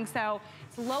jarring, so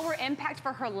it's lower impact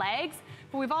for her legs,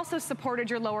 but we've also supported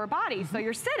your lower body, so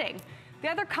you're sitting. The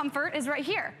other comfort is right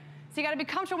here. So you gotta be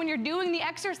comfortable when you're doing the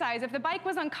exercise. If the bike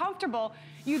was uncomfortable,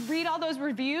 you'd read all those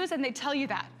reviews and they tell you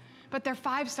that. But they're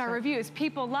 5-star reviews.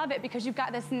 People love it because you've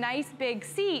got this nice big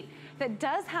seat that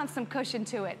does have some cushion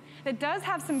to it, that does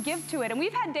have some give to it. And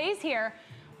we've had days here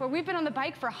where we've been on the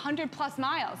bike for 100+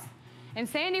 miles. And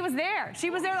Sandy was there. She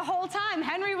was there the whole time.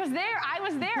 Henry was there. I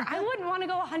was there. I wouldn't want to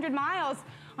go 100 miles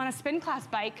on a spin class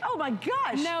bike. Oh my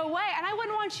gosh. No way. And I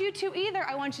wouldn't want you to either.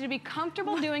 I want you to be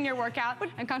comfortable doing your workout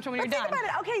and comfortable when you're done. Think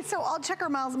about it. Okay, so I'll check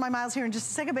my miles here in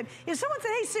just a second, but if someone said,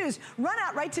 hey, Suze, run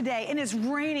out right today, and it's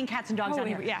raining cats and dogs down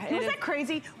here. Yeah, was that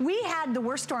crazy? We had the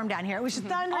worst storm down here. It was just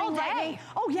thundering, all day. lightning.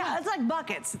 Oh yeah, it's like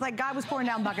buckets. It's like God was pouring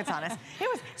down buckets on us. It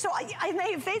was, so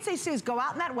if they'd say, Suze, go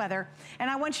out in that weather,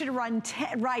 and I want you to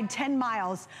ride 10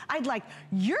 miles, I'd like,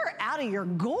 you're out of your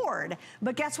gourd.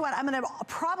 But guess what? I'm gonna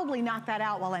probably knock that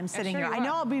out while I'm sitting here. I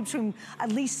know I'll be between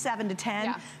at least 7 to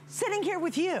 10, sitting here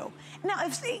with you. Now,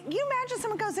 if you imagine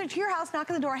someone goes into your house,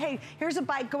 knocking the door, hey, here's a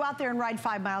bike, go out there and ride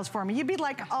 5 miles for me. You'd be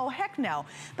like, oh, heck no.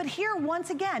 But here,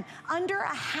 once again, under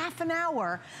a half an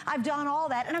hour, I've done all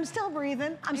that, and I'm still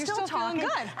breathing, I'm still talking,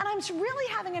 feeling good. and I'm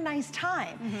really having a nice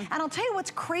time. And I'll tell you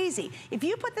what's crazy. If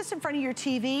you put this in front of your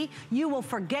TV, you will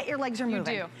forget your legs are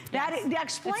moving. You do.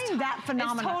 Explain that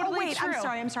phenomenon. It's totally true.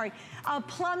 I'm sorry.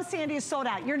 Plum Sandy is sold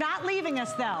out. You're not leaving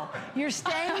us, though. You're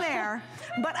staying there.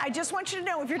 But I just want you to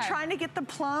know, if you're trying to get the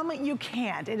plum, you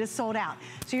can't. It is sold out.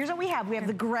 So here's what we have. We have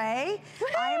the gray.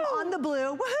 I am on the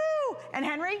blue. Woohoo! And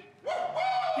Henry?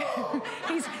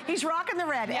 he's rocking the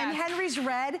red. And Henry's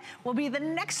red will be the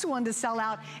next one to sell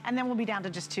out, and then we'll be down to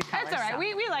just 2 colors. That's all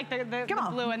right. We like the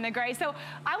blue and the gray. So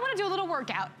I want to do a little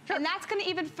workout. And that's going to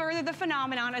even further the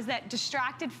phenomenon is that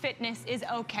distracted fitness is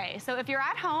okay. So if you're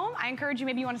at home, I encourage you,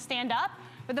 maybe you want to stand up.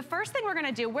 But the first thing we're going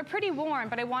to do, we're pretty warm,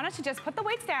 but I want us to just put the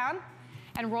weights down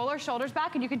and roll our shoulders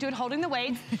back, and you can do it holding the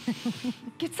weights.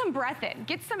 Get some breath in,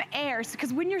 get some air,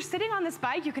 because when you're sitting on this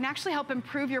bike, you can actually help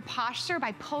improve your posture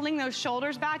by pulling those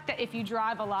shoulders back, that if you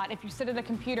drive a lot, if you sit at a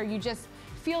computer, you just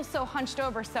feel so hunched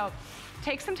over. So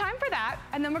take some time for that,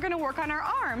 and then we're gonna work on our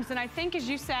arms. And I think, as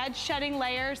you said, shedding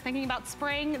layers, thinking about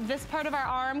spring, this part of our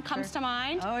arm comes to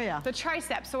mind. Oh yeah. The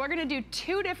triceps. So we're gonna do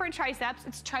 2 different triceps.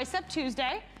 It's Tricep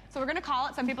Tuesday, so we're gonna call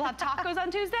it. Some people have tacos on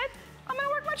Tuesday. I'm gonna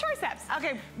work my triceps.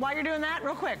 Okay, while you're doing that,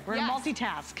 real quick, we're gonna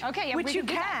multitask. Okay, yeah, which you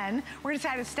can. We're gonna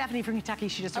decide with Stephanie from Kentucky.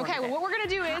 She just Okay, well, what we're gonna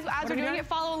do is, as we're doing it,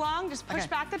 follow along, just push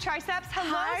back the triceps.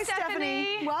 Hello, Hi,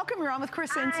 Stephanie. Welcome, you're on with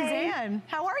Krista and Suzanne.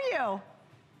 How are you?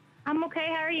 I'm okay,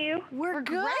 how are you? We're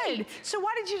good. great. So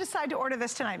why did you decide to order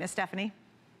this tonight, Miss Stephanie?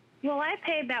 Well, I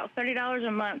pay about $30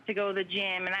 a month to go to the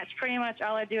gym, and that's pretty much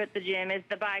all I do at the gym is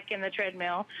the bike and the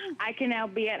treadmill. I can now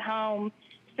be at home,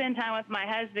 spend time with my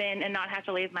husband, and not have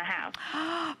to leave my house.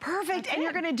 Perfect, and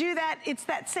you're gonna do that, it's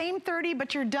that same 30,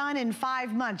 but you're done in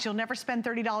 5 months. You'll never spend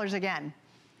 $30 again.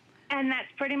 And that's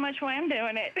pretty much why I'm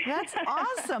doing it. That's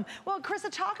awesome. Well, Krista,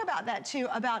 talk about that too,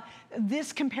 about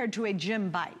this compared to a gym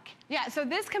bike. Yeah, so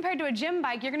this compared to a gym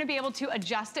bike, you're gonna be able to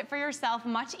adjust it for yourself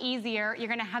much easier. You're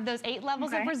gonna have those 8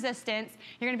 levels of resistance.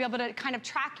 You're gonna be able to kind of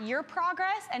track your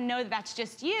progress and know that that's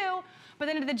just you. But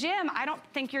then at the gym, I don't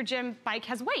think your gym bike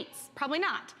has weights. Probably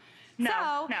not.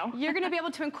 No, so you're gonna be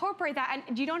able to incorporate that,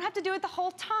 and you don't have to do it the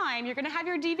whole time. You're gonna have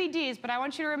your DVDs, but I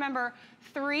want you to remember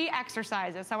 3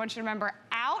 exercises. So I want you to remember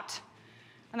out,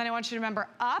 and then I want you to remember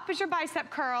up is your bicep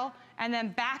curl, and then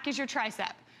back is your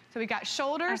tricep. So we got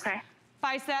shoulders,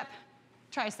 bicep,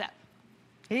 tricep.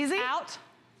 Easy? Out,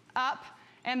 up,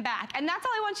 and back. And that's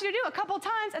all I want you to do a couple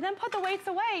times, and then put the weights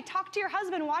away. Talk to your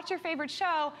husband, watch your favorite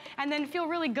show, and then feel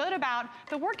really good about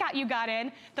the workout you got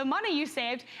in, the money you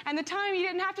saved, and the time you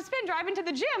didn't have to spend driving to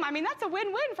the gym. I mean, that's a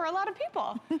win-win for a lot of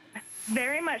people.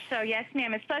 Very much so, yes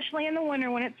ma'am, especially in the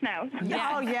winter when it snows.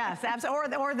 Oh yes,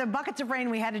 absolutely. Or the buckets of rain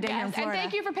we had today here in Florida.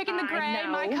 And thank you for picking the gray,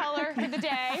 my color for the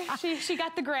day. She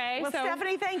got the gray. Well,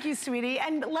 Stephanie, thank you, sweetie.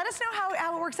 And let us know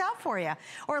how it works out for you.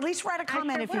 Or at least write a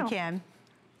comment if you can.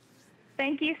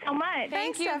 Thank you so much.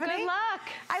 Thank you, Stephanie. good luck.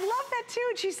 I love that too.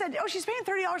 And she said, oh, she's paying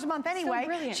 $30 a month anyway. So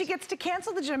brilliant. She gets to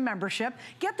cancel the gym membership,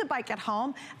 get the bike at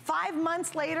home. 5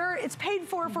 months later, it's paid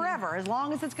for forever, as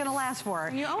long as it's gonna last for her.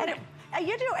 And you own it.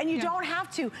 You do, and you don't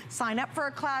have to sign up for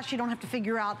a class. You don't have to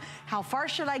figure out how far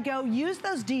should I go. Use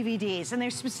those DVDs, and they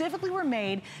specifically were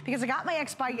made because I got my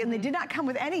X-Bike and they did not come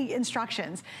with any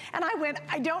instructions. And I went,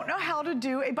 I don't know how to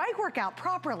do a bike workout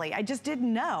properly. I just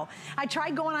didn't know. I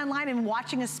tried going online and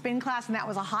watching a spin class, and that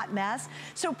was a hot mess.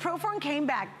 So ProForm came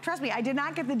back. Trust me, I did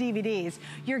not get the DVDs.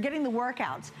 You're getting the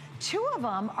workouts. 2 of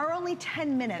them are only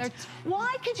 10 minutes.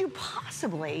 Why could you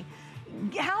possibly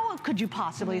how could you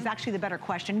possibly, is actually the better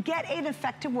question, get an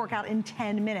effective workout in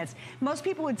 10 minutes? Most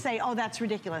people would say, oh, that's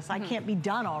ridiculous. I can't be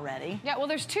done already. Yeah, well,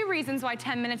 there's 2 reasons why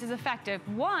 10 minutes is effective.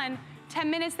 1, 10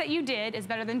 minutes that you did is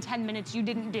better than 10 minutes you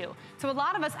didn't do. So a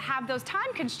lot of us have those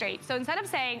time constraints. So instead of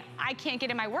saying, I can't get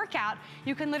in my workout,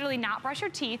 you can literally not brush your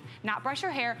teeth, not brush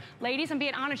your hair. Ladies, I'm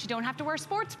being honest, you don't have to wear a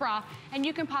sports bra, and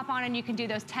you can pop on and you can do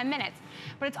those 10 minutes.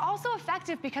 But it's also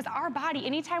effective because our body,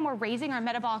 anytime we're raising our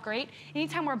metabolic rate,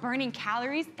 anytime we're burning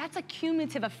calories, that's a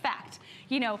cumulative effect.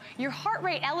 You know, your heart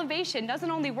rate elevation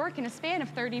doesn't only work in a span of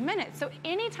 30 minutes. So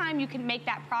anytime you can make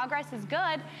that progress is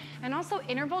good. And also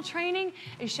interval training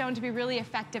is shown to be really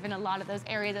effective in a lot of those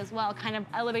areas as well, kind of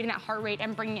elevating that heart rate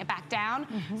and bringing it back down.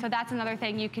 So that's another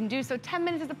thing you can do. So 10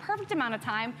 minutes is the perfect amount of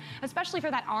time, especially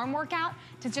for that arm workout,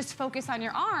 to just focus on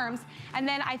your arms. And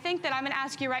then I think that I'm gonna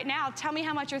ask you right now, tell me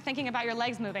how much you're thinking about your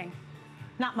legs moving.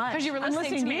 Not much. Because you were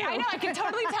listening to me. you. I know, I can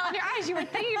totally tell in your eyes you were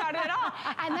thinking about it at all.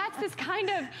 And that's this kind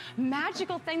of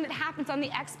magical thing that happens on the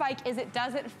X Bike is it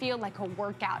doesn't feel like a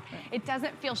workout. It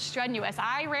doesn't feel strenuous.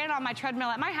 I ran on my treadmill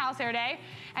at my house every day,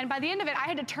 and by the end of it, I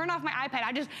had to turn off my iPad.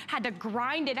 I just had to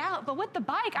grind it out. But with the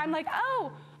bike, I'm like,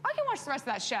 oh, I can watch the rest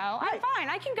of that show. I'm fine.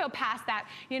 I can go past that,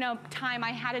 you know, time I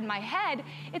had in my head.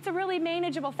 It's a really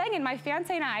manageable thing. And my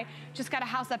fiance and I just got a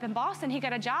house up in Boston. He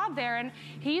got a job there, and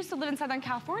he used to live in Southern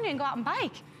California and go out and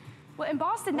bike. Well, in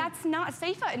Boston, that's not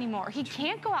safe anymore. He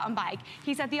can't go out and bike.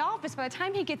 He's at the office. By the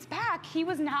time he gets back, he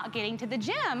was not getting to the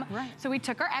gym. So we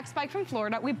took our X-Bike from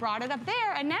Florida, we brought it up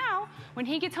there, and now, when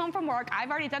he gets home from work, I've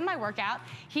already done my workout,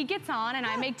 he gets on and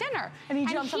I make dinner. And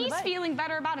he's feeling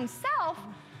better about himself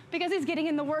because he's getting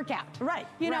in the workout.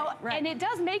 You know, and it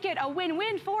does make it a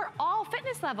win-win for all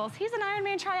fitness levels. He's an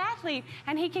Ironman triathlete,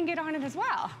 and he can get on it as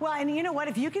well. Well, and you know what?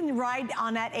 If you can ride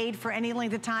on that aid for any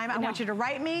length of time, I want you to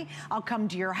write me. I'll come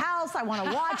to your house. I want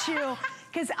to watch you.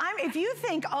 Because if you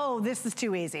think, oh, this is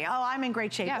too easy. Oh, I'm in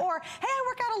great shape. Or, hey, I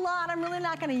work out a lot. I'm really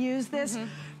not going to use this.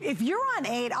 If you're on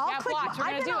 8, I'll click.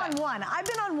 I've been on 1. I've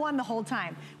been on 1 the whole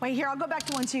time. Wait, here, I'll go back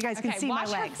to 1 so you guys can see my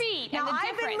legs. Watch her feet. Now,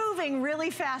 I've been moving really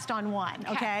fast on 1,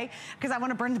 okay? Because I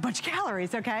want to burn a bunch of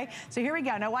calories, okay? So here we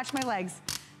go. Now watch my legs.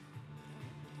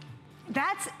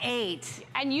 That's 8.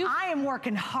 And I am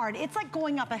working hard. It's like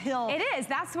going up a hill. It is.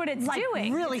 That's what it's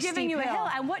doing. Really it's giving you a hill.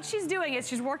 And what she's doing is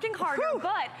she's working harder,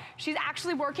 but she's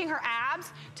actually working her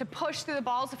abs to push through the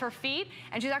balls of her feet,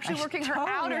 and she's actually working her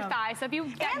outer thigh. So if you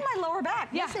and my lower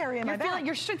back, this area in my back. Feeling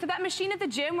your strength. So that machine at the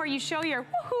gym where you show your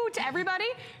woohoo to everybody,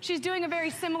 she's doing a very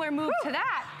similar move to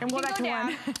that. And we'll go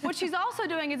down. What she's also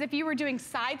doing is if you were doing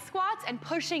side squats and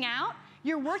pushing out,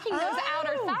 you're working those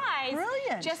outer thighs.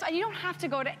 Brilliant. You don't have to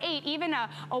go to 8. Even a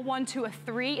 1, 2, a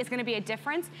 3 is gonna be a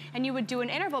difference. And you would do an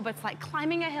interval, but it's like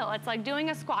climbing a hill. It's like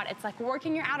doing a squat. It's like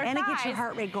working your outer thighs. And it gets your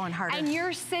heart rate going harder. And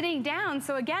you're sitting down.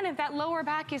 So again, if that lower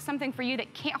back is something for you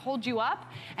that can't hold you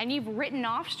up and you've written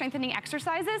off strengthening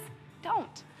exercises,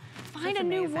 don't. Find a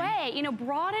new way. You know,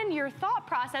 broaden your thought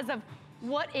process of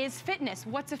what is fitness?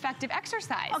 What's effective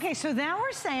exercise? Okay, so now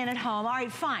we're saying at home, all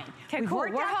right, fine. Okay, We've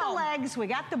worked out the legs, we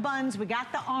got the buns, we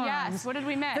got the arms. Yes, what did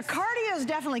we miss? The cardio is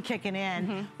definitely kicking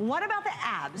in. What about the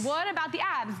abs? What about the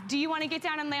abs? Do you want to get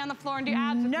down and lay on the floor and do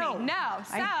abs with me? No.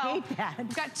 So, I hate that.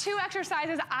 We've got 2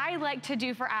 exercises I like to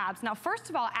do for abs. Now,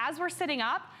 first of all, as we're sitting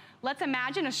up, let's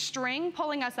imagine a string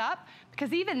pulling us up,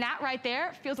 because even that right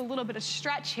there feels a little bit of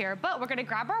stretch here. But we're gonna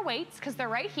grab our weights, because they're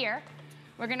right here.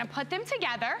 We're gonna put them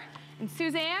together. And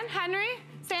Suzanne, Henry,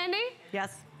 Sandy?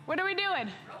 Yes. What are we doing?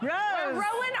 Rose. We're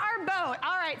rowing our boat.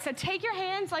 All right, so take your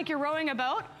hands like you're rowing a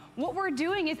boat. What we're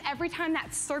doing is every time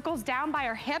that circles down by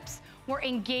our hips, we're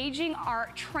engaging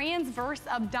our transverse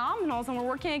abdominals and we're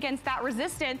working against that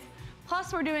resistance,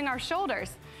 plus we're doing our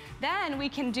shoulders. Then we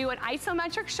can do an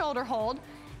isometric shoulder hold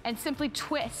and simply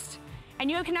twist. And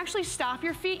you can actually stop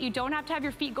your feet. You don't have to have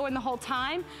your feet going the whole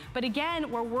time. But again,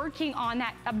 we're working on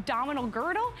that abdominal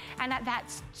girdle and that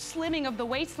slimming of the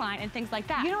waistline and things like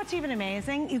that. You know what's even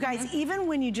amazing? You guys, even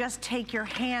when you just take your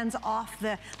hands off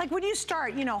like when you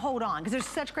start, you know, hold on, because there's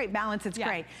such great balance, it's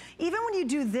great. Even when you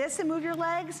do this and move your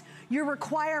legs, you're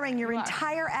requiring your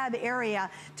entire ab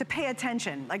area to pay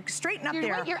attention. Like straighten up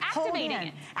there, you're activating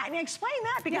it. I mean, explain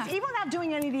that, because even without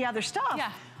doing any of the other stuff,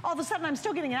 all of a sudden I'm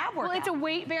still getting an ab workout. Well, it's a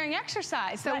weight-bearing exercise.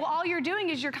 So all you're doing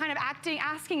is you're kind of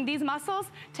asking these muscles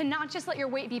to not just let your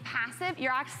weight be passive,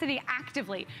 you're sitting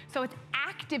actively. So it's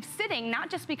active sitting, not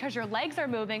just because your legs are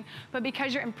moving, but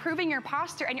because you're improving your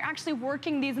posture and you're actually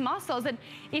working these muscles. And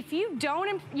if you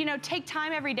don't, you know, take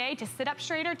time every day to sit up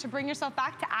straighter, to bring yourself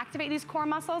back, to activate these core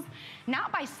muscles,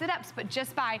 not by sit-ups, but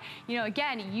just by, you know,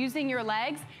 again, using your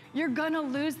legs, you're gonna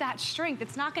lose that strength.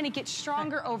 It's not gonna get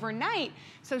stronger overnight.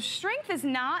 So strength is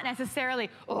not not necessarily,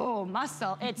 oh,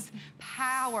 muscle. It's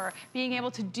power, being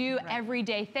able to do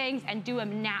everyday things and do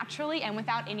them naturally and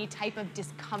without any type of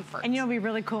discomfort. And you know what'll be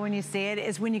really cool when you see it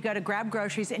is when you go to grab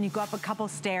groceries and you go up a couple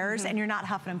stairs and you're not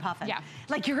huffing and puffing. Yeah.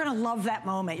 Like, you're gonna love that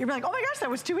moment. You're like, oh my gosh, that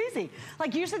was too easy.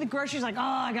 Like, usually the groceries like, oh,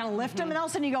 I gotta lift them, and all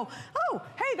of a sudden you go, oh,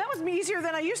 hey, that was easier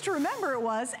than I used to remember it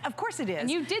was. Of course it is.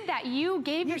 And you did that. You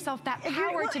gave yourself that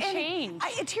power to change.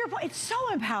 To your point, it's so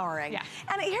empowering. Yeah.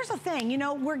 And here's the thing, you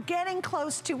know, we're getting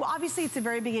close to, well, obviously it's the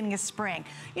very beginning of spring.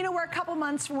 You know, we're a couple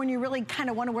months from when you really kind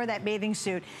of want to wear that bathing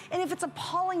suit. And if it's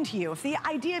appalling to you, if the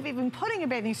idea of even putting a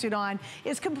bathing suit on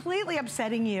is completely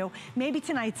upsetting you, maybe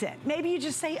tonight's it. Maybe you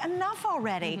just say enough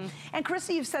already. And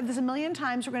Carissa, you've said this a million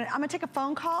times. I'm gonna take a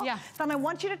phone call. Yeah. Then I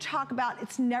want you to talk about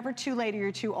it's never too late or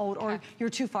you're too old or you're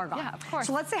too far gone. Yeah, of course.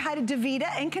 So let's say hi to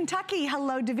Davita in Kentucky.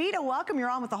 Hello, Davita. Welcome. You're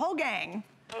on with the whole gang.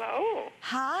 Hello.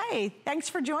 Hi. Thanks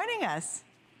for joining us.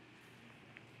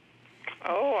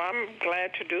 Oh, I'm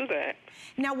glad to do that.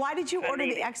 Now, why did you order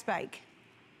the X-Bike?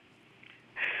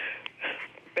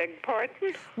 Beg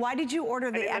pardon? Why did you order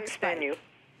the I didn't X-Bike? understand you.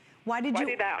 Why did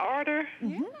I order?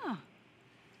 Yeah.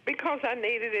 Because I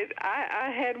needed it.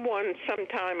 I had one some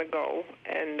time ago,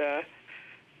 and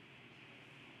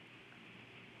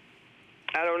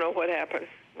I don't know what happened.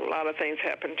 A lot of things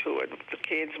happened to it. The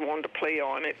kids wanted to play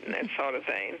on it and that sort of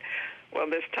thing. Well,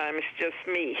 this time it's just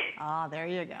me. Ah, there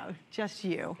you go. Just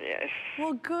you. Yes.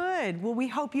 Well, good. Well, we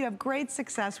hope you have great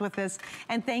success with this.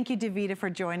 And thank you, Davita, for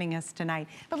joining us tonight.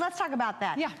 But let's talk about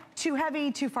that. Yeah. Too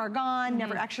heavy, too far gone,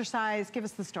 never exercise. Give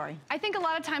us the story. I think a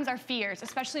lot of times our fears,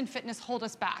 especially in fitness, hold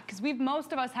us back because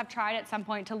most of us have tried at some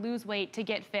point to lose weight, to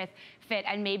get fit,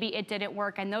 and maybe it didn't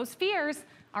work. And those fears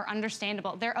are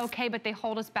understandable. They're okay, but they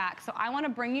hold us back. So I want to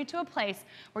bring you to a place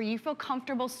where you feel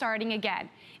comfortable starting again.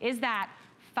 Is that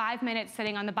 5 minutes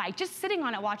sitting on the bike, just sitting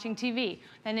on it watching TV.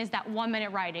 Then is that 1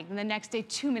 minute riding, and the next day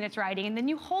 2 minutes riding, and then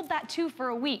you hold that too for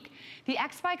a week. The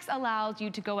X-Bikes allows you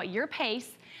to go at your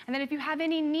pace, and then if you have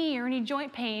any knee or any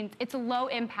joint pains, it's a low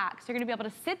impact. So you're gonna be able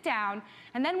to sit down,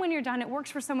 and then when you're done, it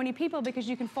works for so many people because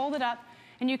you can fold it up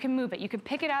and you can move it. You can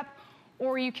pick it up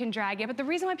or you can drag it. But the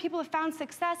reason why people have found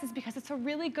success is because it's a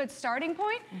really good starting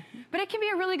point, but it can be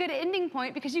a really good ending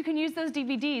point because you can use those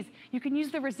DVDs, you can use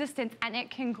the resistance, and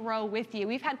it can grow with you.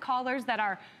 We've had callers that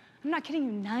are, I'm not kidding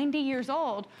you, 90 years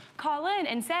old, call in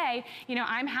and say, you know,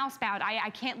 I'm housebound, I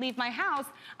can't leave my house,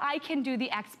 I can do the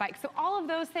X-Bike. So all of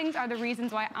those things are the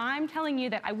reasons why I'm telling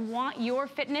you that I want your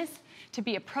fitness to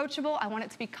be approachable, I want it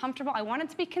to be comfortable, I want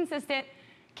it to be consistent.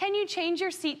 Can you change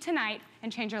your seat tonight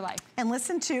and change your life? And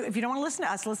listen to, if you don't want to listen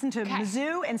to us, listen to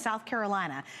Mizzou in South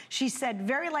Carolina. She said,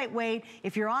 very lightweight,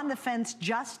 if you're on the fence,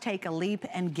 just take a leap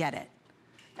and get it.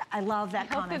 I love that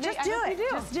comment. Just do it.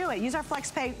 Just do it. Use our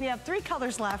FlexPay. We have 3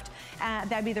 colors left.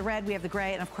 That'd be the red, we have the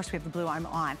gray, and of course we have the blue. I'm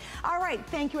on. All right.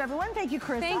 Thank you, everyone. Thank you,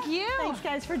 Carissa. Thank you. Thanks,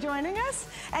 guys, for joining us.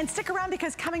 And stick around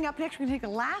because coming up next, we're going to take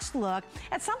a last look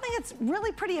at something that's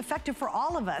really pretty effective for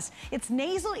all of us. It's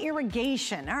nasal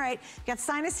irrigation. All right. Got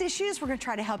sinus issues? We're going to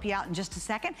try to help you out in just a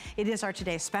second. It is our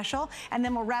today's special. And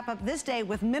then we'll wrap up this day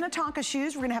with Minnetonka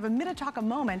shoes. We're going to have a Minnetonka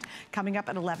moment coming up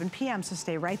at 11 p.m. So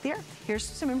stay right there. Here's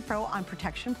some info on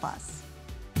Protection Plus.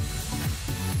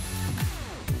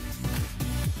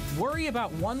 Worry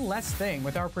about one less thing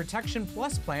with our Protection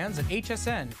Plus plans at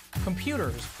HSN.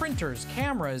 Computers, printers,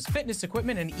 cameras, fitness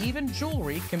equipment, and even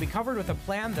jewelry can be covered with a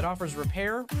plan that offers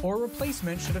repair or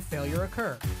replacement should a failure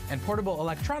occur. And portable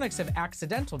electronics have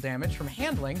accidental damage from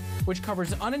handling, which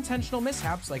covers unintentional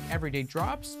mishaps like everyday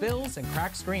drops, spills, and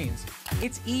cracked screens.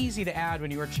 It's easy to add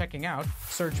when you are checking out.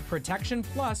 Search Protection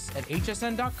Plus at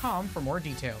hsn.com for more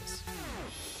details.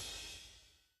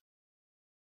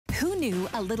 Who knew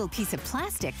a little piece of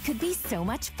plastic could be so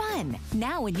much fun?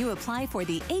 Now when you apply for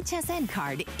the HSN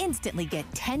card, instantly get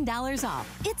 $10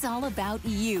 off. It's all about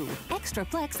you. Extra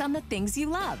flex on the things you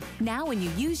love. Now when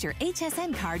you use your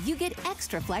HSN card, you get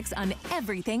extra flex on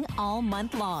everything all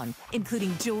month long,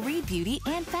 including jewelry, beauty,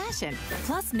 and fashion.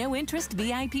 Plus no interest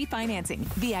VIP financing,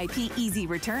 VIP easy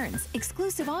returns,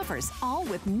 exclusive offers, all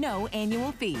with no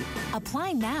annual fee.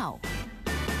 Apply now.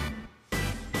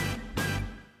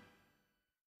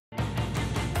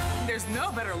 There's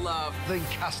no better love than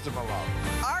customer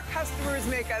love. Our customers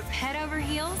make us head over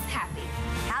heels happy.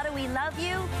 How do we love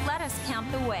you? Let us count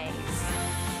the ways.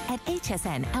 At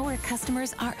HSN, our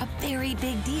customers are a very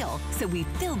big deal, so we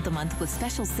filled the month with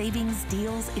special savings,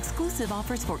 deals, exclusive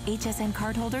offers for HSN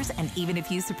cardholders, and even a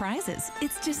few surprises.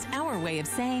 It's just our way of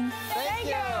saying thank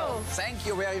you. Thank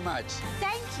you very much.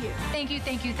 Thank you. Thank you,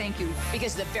 thank you, thank you.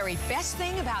 Because the very best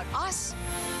thing about us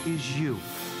is you.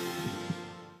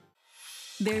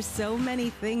 There's so many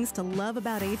things to love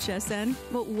about HSN,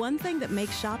 but one thing that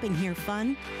makes shopping here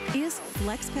fun is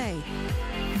FlexPay.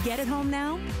 Get it home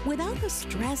now without the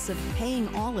stress of paying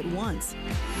all at once.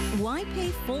 Why pay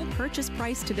full purchase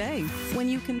price today when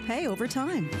you can pay over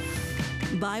time?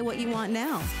 Buy what you want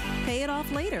now, pay it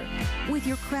off later with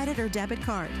your credit or debit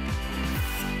card.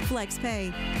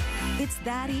 FlexPay. It's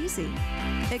that easy.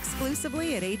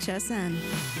 Exclusively at HSN.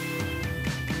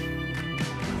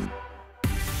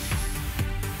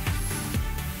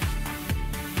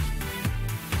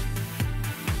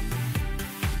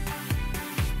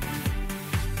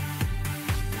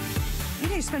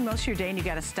 You spend most of your day and you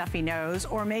got a stuffy nose,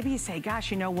 or maybe you say, gosh,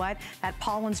 you know what? That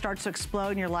pollen starts to explode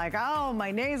and you're like, oh,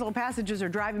 my nasal passages are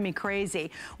driving me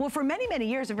crazy. Well, for many, many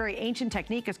years, a very ancient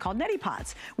technique is called neti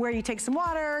pots, where you take some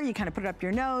water, you kind of put it up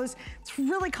your nose. It's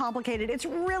really complicated. It's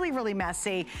really, really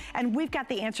messy. And we've got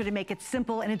the answer to make it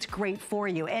simple, and it's great for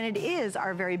you. And it is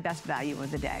our very best value of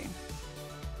the day.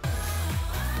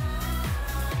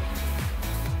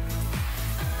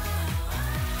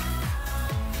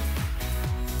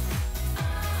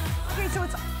 So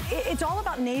it's all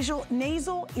about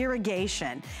nasal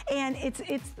irrigation, and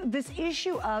it's this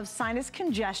issue of sinus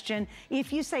congestion.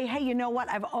 If you say, hey, you know what,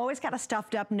 I've always got a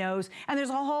stuffed up nose, and there's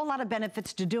a whole lot of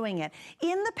benefits to doing it.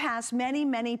 In the past, many,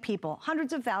 many people,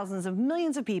 hundreds of thousands of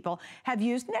millions of people have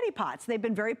used neti pots. They've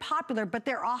been very popular, but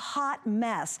they're a hot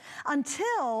mess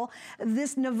until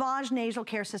this Navage nasal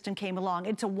care system came along.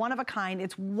 It's a one of a kind.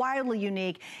 It's wildly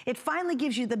unique. It finally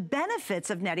gives you the benefits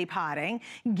of neti potting,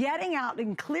 getting out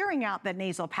and clearing out that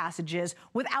nasal passages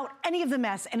without any of the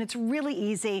mess, and it's really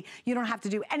easy. You don't have to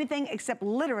do anything except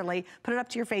literally put it up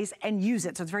to your face and use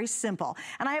it. So it's very simple.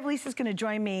 And I have Lisa's going to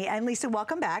join me. And Lisa,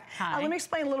 welcome back. Hi. Let me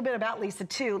explain a little bit about Lisa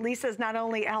too. Lisa is not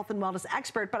only a health and wellness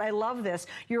expert, but I love this.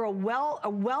 You're a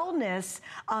wellness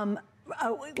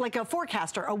like a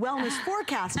forecaster, a wellness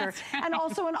forecaster, right. And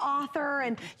also an author.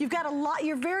 And you've got a lot.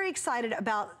 You're very excited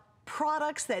about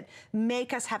products that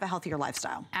make us have a healthier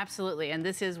lifestyle. Absolutely, and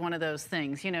this is one of those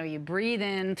things. You know, you breathe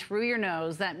in through your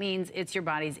nose, that means it's your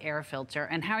body's air filter.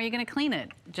 And how are you gonna clean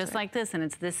it? Just like this, and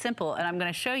it's this simple. And I'm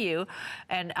gonna show you,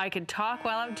 and I can talk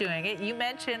while I'm doing it. You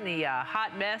mentioned the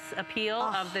hot mess appeal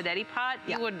of the neti pot.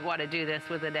 Yeah. You wouldn't wanna do this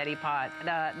with a neti pot.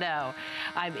 No,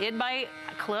 I'm in my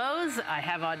clothes, I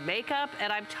have on makeup,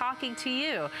 and I'm talking to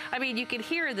you. I mean, you can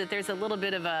hear that there's a little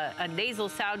bit of a nasal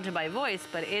sound to my voice,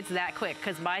 but it's that quick,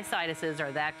 because my sinuses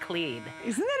are that clean.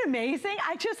 Isn't that amazing?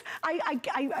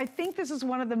 I think this is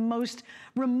one of the most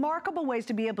remarkable ways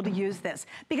to be able to use this.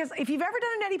 Because if you've ever done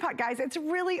a neti pot, guys, it's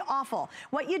really awful.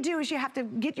 What you do is you have to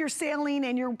get your saline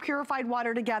and your purified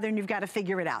water together, and you've got to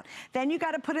figure it out. Then you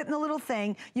got to put it in the little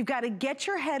thing. You've got to get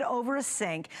your head over a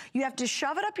sink. You have to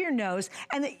shove it up your nose,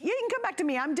 and you can come back to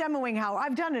me. I'm demoing how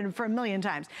I've done it for a million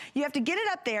times. You have to get it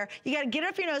up there. You got to get it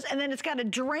up your nose, and then it's got to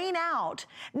drain out.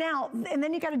 Now, and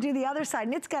then you got to do the other side,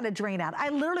 and it's got to drain out. I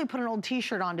literally put an old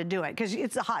t-shirt on to do it because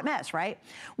it's a hot mess, right?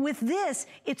 With this,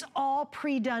 it's all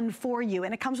pre-done for you,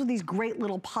 and it comes with these great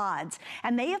little pods,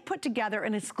 and they have put together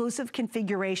an exclusive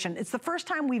configuration. It's the first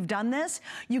time we've done this.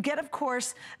 You get, of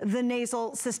course, the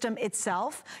nasal system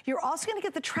itself. You're also going to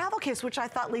get the travel case, which I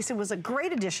thought, Lisa, was a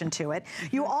great addition to it.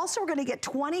 You also are going to get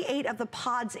 28 of the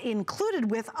pods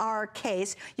included with our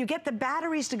case. You get the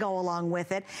batteries to go along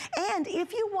with it, and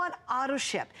if you want auto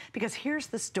ship, because here's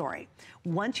the story.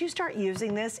 Once you start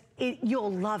using this,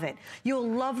 you'll love it. You'll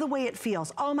love the way it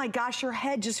feels. Oh my gosh, your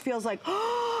head just feels like,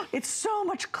 oh, it's so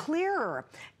much clearer.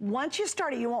 Once you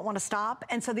start it, you won't want to stop.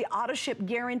 And so the auto ship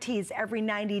guarantees every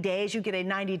 90 days, you get a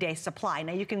 90-day supply.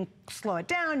 Now you can slow it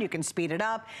down, you can speed it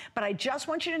up, but I just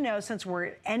want you to know, since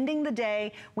we're ending the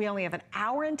day, we only have an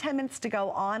hour and 10 minutes to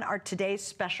go on our today's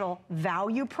special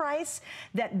value price,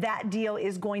 that deal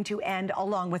is going to end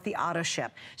along with the auto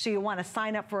ship. So you want to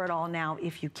sign up for it all now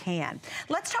if you can.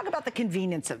 Let's talk about the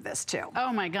convenience of this too.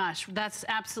 Oh my gosh, that's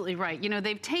absolutely right. You know,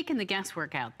 they've taken the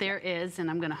guesswork out. There is, and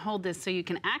I'm going to hold this so you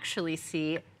can actually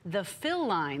see the fill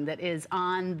line that is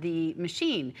on the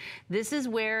machine. This is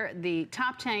where the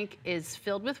top tank is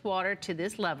filled with water to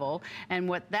this level, and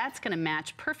what that's going to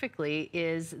match perfectly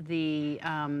is the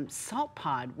salt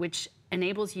pod, which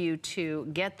enables you to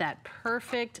get that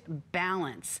perfect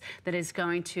balance that is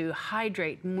going to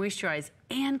hydrate, moisturize,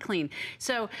 and clean.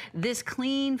 So this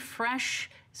clean, fresh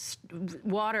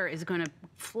water is going to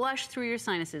flush through your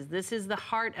sinuses. This is the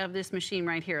heart of this machine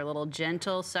right here, a little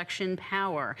gentle suction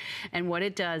power. And what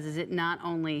it does is it not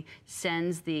only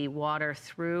sends the water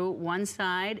through one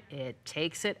side, it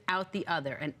takes it out the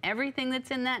other. And everything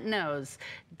that's in that nose,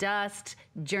 dust,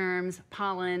 germs,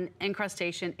 pollen,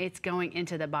 incrustation, it's going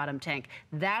into the bottom tank.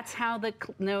 That's how the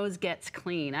nose gets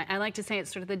clean. I like to say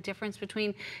it's sort of the difference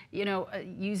between, you know,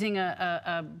 using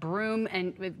a broom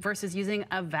and versus using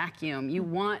a vacuum. You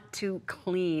want to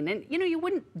clean. And, you know, you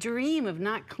wouldn't dream of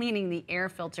not cleaning the air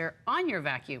filter on your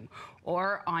vacuum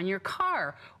or on your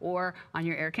car or on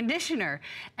your air conditioner.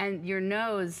 And your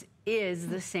nose is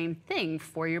the same thing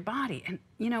for your body. And,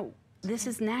 you know, this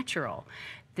is natural.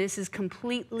 This is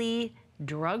completely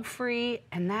drug-free,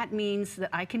 and that means that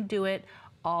I can do it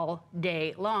all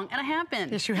day long. And I have been.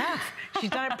 Yes, you have. She's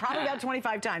done it probably about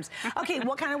 25 times. Okay,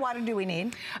 what kind of water do we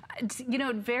need? You know,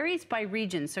 it varies by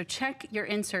region. So check your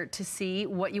insert to see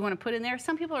what you want to put in there.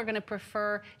 Some people are going to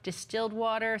prefer distilled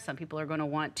water. Some people are going to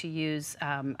want to use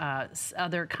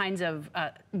other kinds of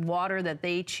water that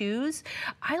they choose.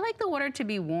 I like the water to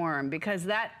be warm because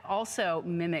that also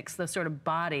mimics the sort of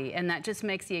body, and that just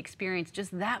makes the experience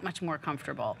just that much more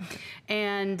comfortable.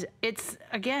 And it's,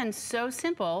 again, so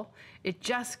simple. It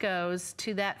just goes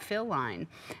to that fill line.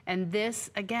 And this,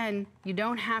 again, you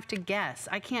don't have to guess.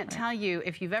 I can't tell you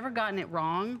if you've ever gotten it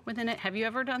wrong within it. Have you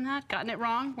ever done that? Gotten it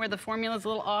wrong? Where the formula's a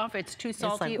little off, it's too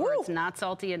salty, or it's not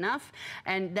salty enough,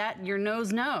 and that your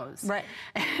nose knows. Right.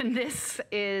 And this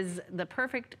is the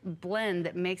perfect blend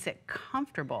that makes it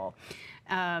comfortable.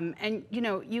 And, you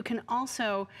know, you can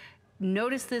also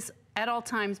notice this at all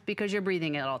times because you're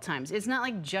breathing at all times. It's not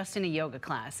like just in a yoga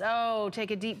class. Oh,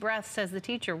 take a deep breath, says the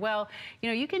teacher. Well, you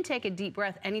know, you can take a deep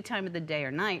breath any time of the day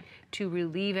or night to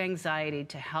relieve anxiety,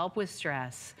 to help with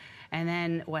stress. And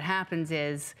then what happens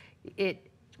is it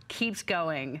keeps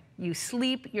going. You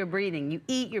sleep, you're breathing. You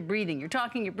eat, you're breathing. You're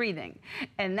talking, you're breathing.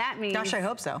 And that means... Gosh, I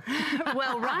hope so.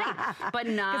 Well, right. But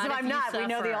not because if I'm not, we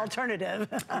know the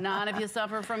alternative. Not if you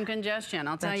suffer from congestion.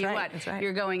 I'll tell you what. That's right.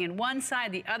 You're going in one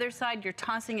side, the other side, you're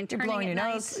tossing and turning blowing your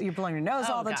nose. You're blowing your nose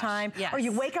all the time. Yes. Or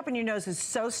you wake up and your nose is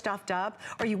so stuffed up.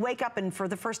 Or you wake up and for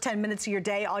the first 10 minutes of your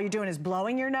day, all you're doing is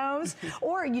blowing your nose.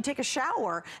 Or you take a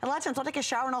shower. And a lot of times I'll take a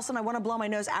shower and all of a sudden I want to blow my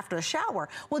nose after the shower.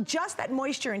 Well, just that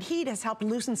moisture and heat has helped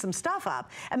loosen some stuff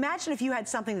up. Imagine if you had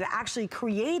something that actually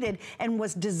created and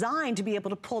was designed to be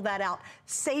able to pull that out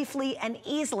safely and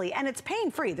easily. And it's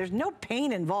pain-free. There's no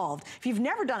pain involved. If you've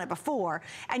never done it before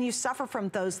and you suffer from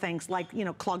those things like, you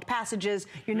know, clogged passages,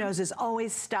 your nose is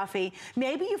always stuffy,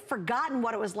 maybe you've forgotten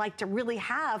what it was like to really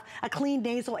have a clean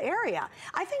nasal area.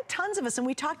 I think tons of us, and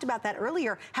we talked about that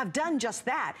earlier, have done just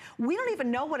that. We don't even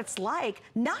know what it's like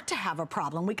not to have a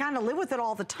problem. We kind of live with it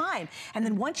all the time. And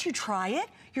then once you try it,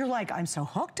 you're like, I'm so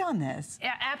hooked on this.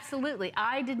 Yeah, absolutely.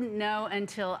 I didn't know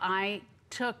until I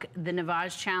took the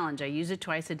Navage Challenge. I use it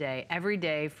twice a day, every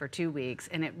day for 2 weeks,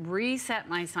 and it reset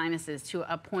my sinuses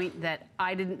to a point that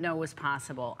I didn't know was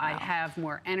possible. Wow. I have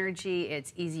more energy,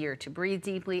 it's easier to breathe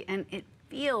deeply, and it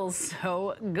feels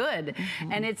so good.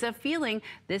 Mm-hmm. And it's a feeling,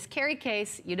 this carry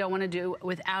case, you don't want to do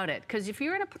without it. Because if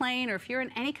you're in a plane or if you're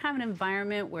in any kind of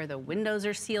environment where the windows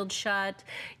are sealed shut,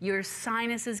 your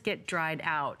sinuses get dried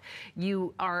out.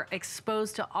 You are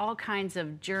exposed to all kinds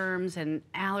of germs and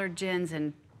allergens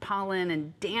and pollen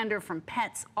and dander from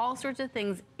pets, all sorts of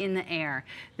things in the air.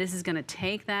 This is going to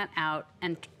take that out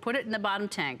and put it in the bottom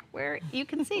tank where you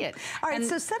can see it. All right,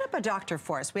 so set up a doctor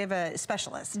for us. We have a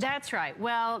specialist. That's right.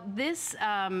 Well, this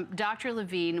Dr.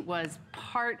 Levine was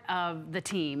part of the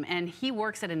team, and he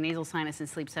works at a nasal sinus and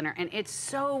sleep center, and it's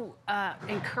so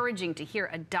encouraging to hear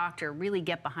a doctor really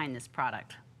get behind this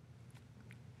product.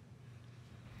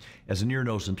 As an ear,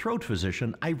 nose, and throat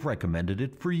physician, I've recommended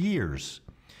it for years.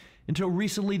 Until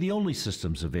recently, the only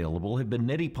systems available have been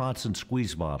neti pots and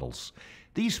squeeze bottles.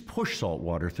 These push salt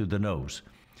water through the nose.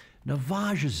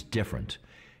 Navage is different.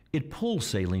 It pulls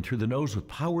saline through the nose with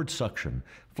powered suction,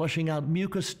 flushing out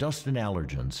mucus, dust, and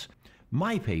allergens.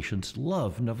 My patients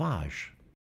love Navage.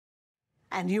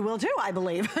 And you will too, I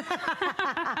believe.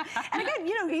 And again,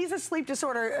 you know, he's a sleep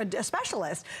disorder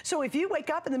specialist. So if you wake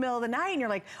up in the middle of the night and you're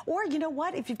like, or you know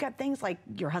what, if you've got things like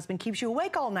your husband keeps you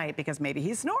awake all night because maybe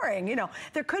he's snoring, you know,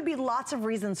 there could be lots of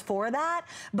reasons for that,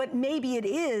 but maybe it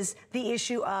is the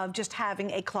issue of just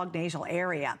having a clogged nasal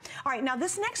area. All right, now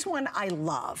this next one I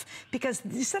love because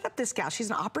you set up this gal, she's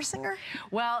an opera singer?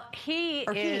 Well, he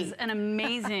is an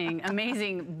amazing,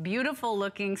 amazing, beautiful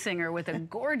looking singer with a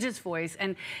gorgeous voice,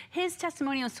 and his testimonial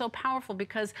is so powerful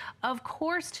because, of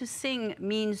course, to sing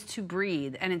means to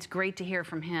breathe, and it's great to hear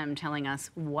from him telling us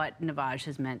what Navage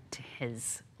has meant to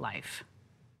his life.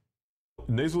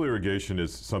 Nasal irrigation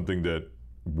is something that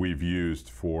we've used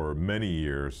for many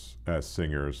years as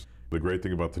singers. The great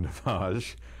thing about the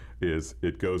Navage is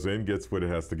it goes in, gets what it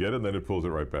has to get, and then it pulls it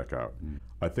right back out.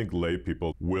 I think lay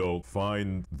people will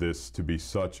find this to be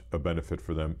such a benefit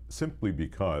for them simply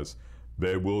because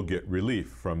they will get relief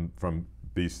from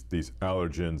these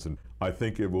allergens, and I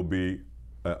think it will be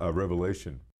a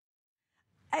revelation.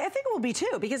 I think it will be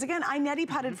too, because again, I neti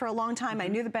potted for a long time. I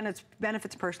knew the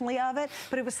benefits personally of it,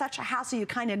 but it was such a hassle. You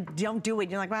kind of don't do it.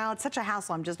 You're like, well, it's such a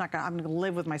hassle. I'm gonna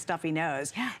live with my stuffy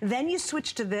nose. Yeah. Then you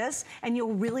switch to this and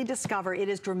you'll really discover it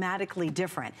is dramatically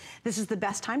different. This is the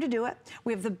best time to do it.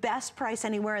 We have the best price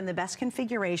anywhere and the best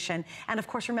configuration. And of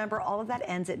course, remember, all of that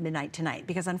ends at midnight tonight,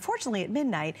 because unfortunately at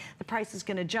midnight, the price is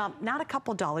gonna jump, not a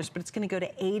couple dollars, but it's gonna go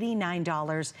to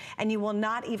 $89, and you will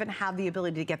not even have the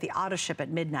ability to get the auto ship at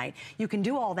midnight. You can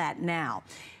do all that now.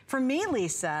 For me,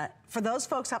 Lisa, for those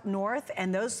folks up north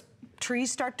and those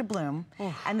trees start to bloom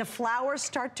and the flowers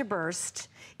start to burst,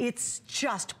 it's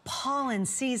just pollen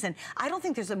season. I don't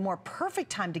think there's a more perfect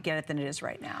time to get it than it is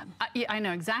right now. Yeah, I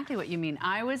know exactly what you mean.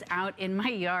 I was out in my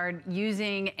yard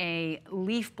using a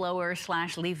leaf blower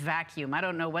 / leaf vacuum. I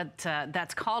don't know what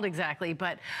that's called exactly,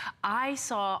 but I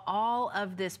saw all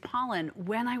of this pollen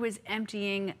when I was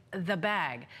emptying the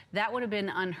bag. That would have been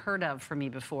unheard of for me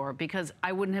before, because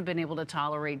I wouldn't have been able to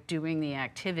tolerate doing the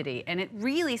activity. And it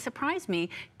really surprised me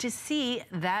to see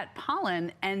that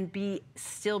pollen and be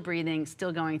still breathing,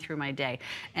 still going through my day.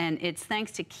 And it's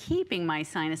thanks to keeping my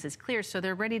sinuses clear so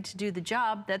they're ready to do the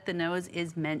job that the nose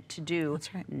is meant to do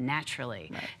naturally.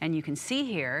 Right. And you can see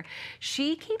here,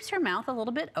 she keeps her mouth a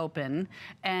little bit open,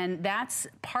 and that's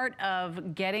part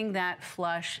of getting that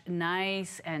flush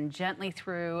nice and gently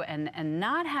through, and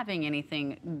not having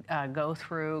anything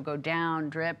go down,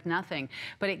 drip, nothing.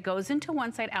 But it goes into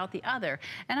one side, out the other.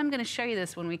 And I'm gonna show you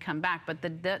this when we come back, but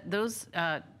those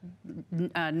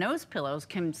nose pillows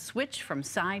can switch from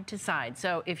side to side.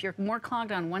 So if you're more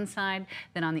clogged on one side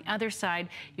than on the other side,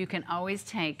 you can always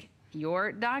take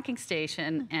your docking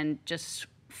station and just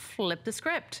flip the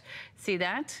script. See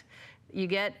that? You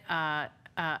get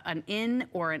an in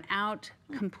or an out,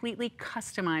 completely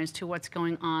customized to what's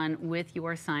going on with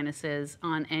your sinuses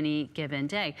on any given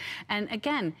day. And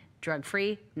again,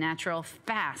 drug-free, natural,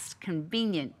 fast,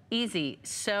 convenient, easy,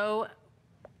 so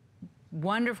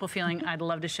wonderful feeling. I'd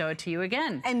love to show it to you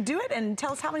again. And do it, and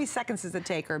tell us how many seconds does it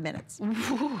take, or minutes?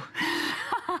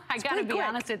 I gotta be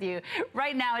honest with you.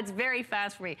 Right now, it's very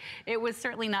fast for me. It was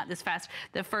certainly not this fast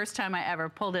the first time I ever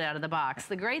pulled it out of the box.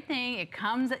 The great thing, it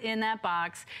comes in that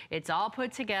box, it's all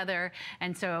put together,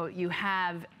 and so you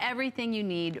have everything you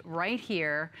need right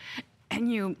here,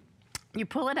 and you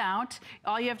pull it out.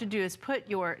 All you have to do is put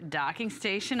your docking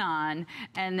station on,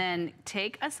 and then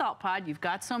take a salt pod. You've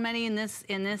got so many in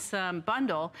this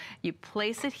bundle. You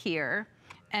place it here,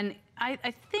 and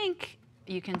I think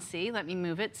you can see. Let me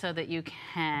move it so that you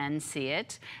can see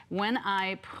it. When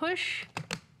I push,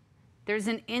 there's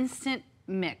an instant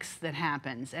mix that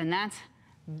happens, and that's,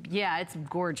 yeah, it's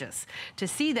gorgeous to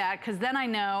see that, because then I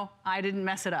know I didn't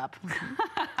mess it up.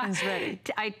 It's ready.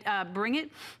 I bring it.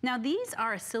 Now, these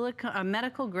are a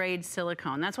medical grade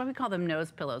silicone. That's why we call them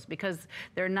nose pillows, because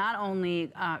they're not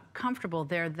only comfortable,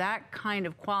 they're that kind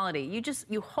of quality.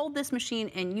 You hold this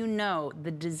machine and you know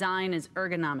the design is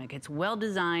ergonomic. It's well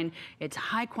designed, it's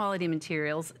high quality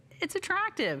materials, it's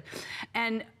attractive.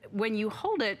 And when you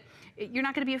hold it, you're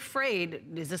not gonna be afraid,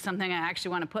 is this something I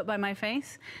actually wanna put by my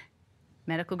face?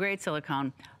 Medical grade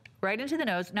silicone, right into the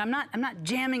nose. Now I'm not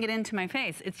jamming it into my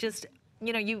face. It's just,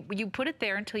 you know, you put it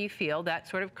there until you feel that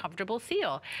sort of comfortable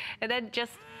feel. And then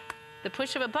just the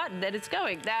push of a button that it's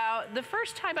going. Now, the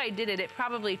first time I did it, it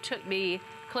probably took me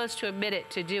close to a minute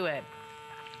to do it.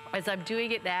 As I'm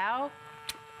doing it now,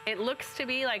 it looks to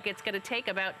me like it's gonna take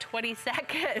about 20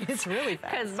 seconds. It's really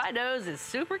fast. Because my nose is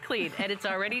super clean and it's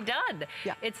already done.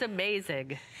 Yeah. It's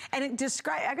amazing. And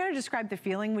I gotta describe the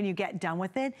feeling when you get done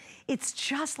with it. It's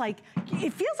just like,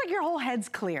 it feels like your whole head's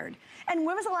cleared. And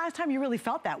when was the last time you really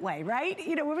felt that way, right?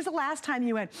 You know, when was the last time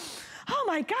you went, oh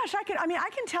my gosh, I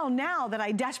can tell now that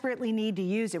I desperately need to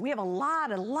use it. We have a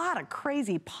lot of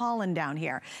crazy pollen down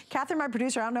here. Catherine, my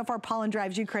producer, I don't know if our pollen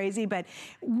drives you crazy, but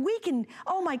we can,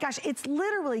 oh my gosh, it's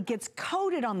literally gets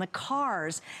coated on the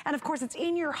cars. And of course, it's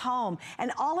in your home.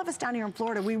 And all of us down here in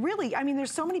Florida, we really, I mean,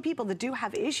 there's so many people that do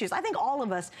have issues. I think all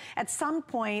of us at some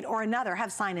point or another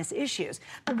have sinus issues.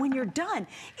 But when you're done,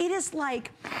 it's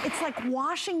like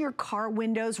washing your car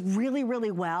windows really,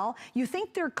 really well. You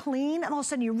think they're clean, and all of a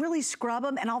sudden you really scrub scrub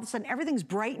them and all of a sudden everything's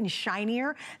bright and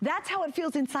shinier. That's how it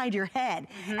feels inside your head.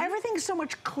 Everything's so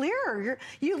much clearer.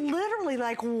 You literally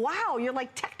like, wow, you're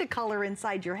like Technicolor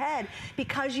inside your head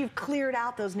because you've cleared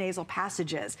out those nasal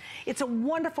passages. It's a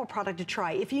wonderful product to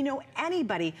try. If you know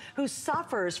anybody who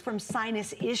suffers from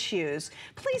sinus issues,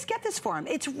 please get this for them.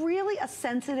 It's really a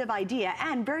sensitive idea,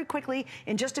 and very quickly,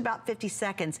 in just about 50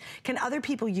 seconds, can other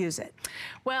people use it?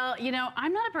 Well, you know,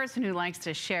 I'm not a person who likes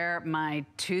to share my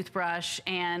toothbrush,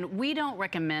 and we don't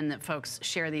recommend that folks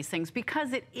share these things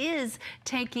because it is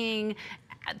taking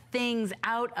things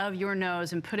out of your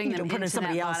nose and putting them into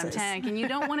that bottom tank, and you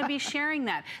don't want to be sharing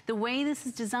that. The way this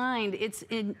is designed, it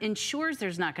ensures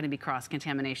there's not going to be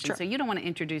cross-contamination, so you don't want to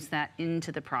introduce that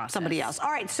into the process. Somebody else.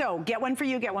 All right, so get one for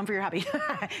you, get one for your hubby.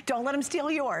 Don't let them steal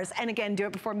yours. And again, do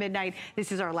it before midnight.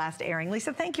 This is our last airing.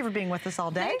 Lisa, thank you for being with us all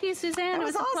day. Thank you, Suzanne. It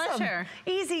was a awesome. Pleasure.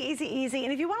 Easy, easy, easy.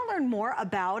 And if you want to learn more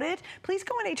about it, please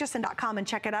go on hsn.com and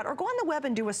check it out, or go on the web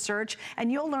and do a search,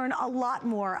 and you'll learn a lot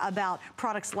more about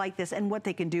products like this and what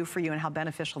they can do for you and how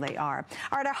beneficial they are.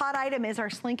 All right, our hot item is our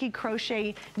Slinky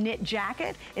Crochet Knit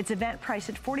Jacket. It's event priced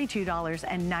at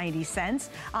 $42.90.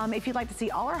 If you'd like to see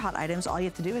all our hot items, all you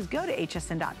have to do is go to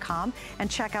hsn.com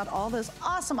and check out all those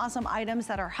awesome, awesome items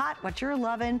that are hot, what you're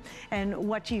loving, and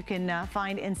what you can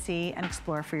find and see and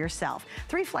explore for yourself.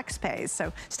 3 flex pays,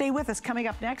 so stay with us. Coming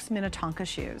up next, Minnetonka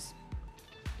shoes.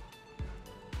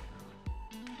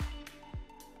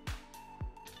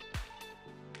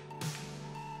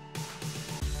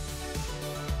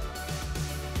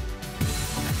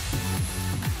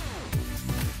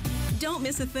 Don't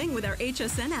miss a thing with our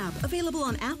HSN app, available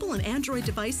on Apple and Android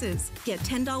devices. Get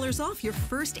 $10 off your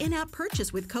first in-app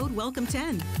purchase with code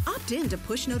WELCOME10. Opt in to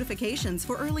push notifications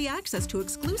for early access to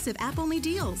exclusive app-only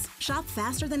deals. Shop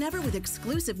faster than ever with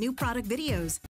exclusive new product videos.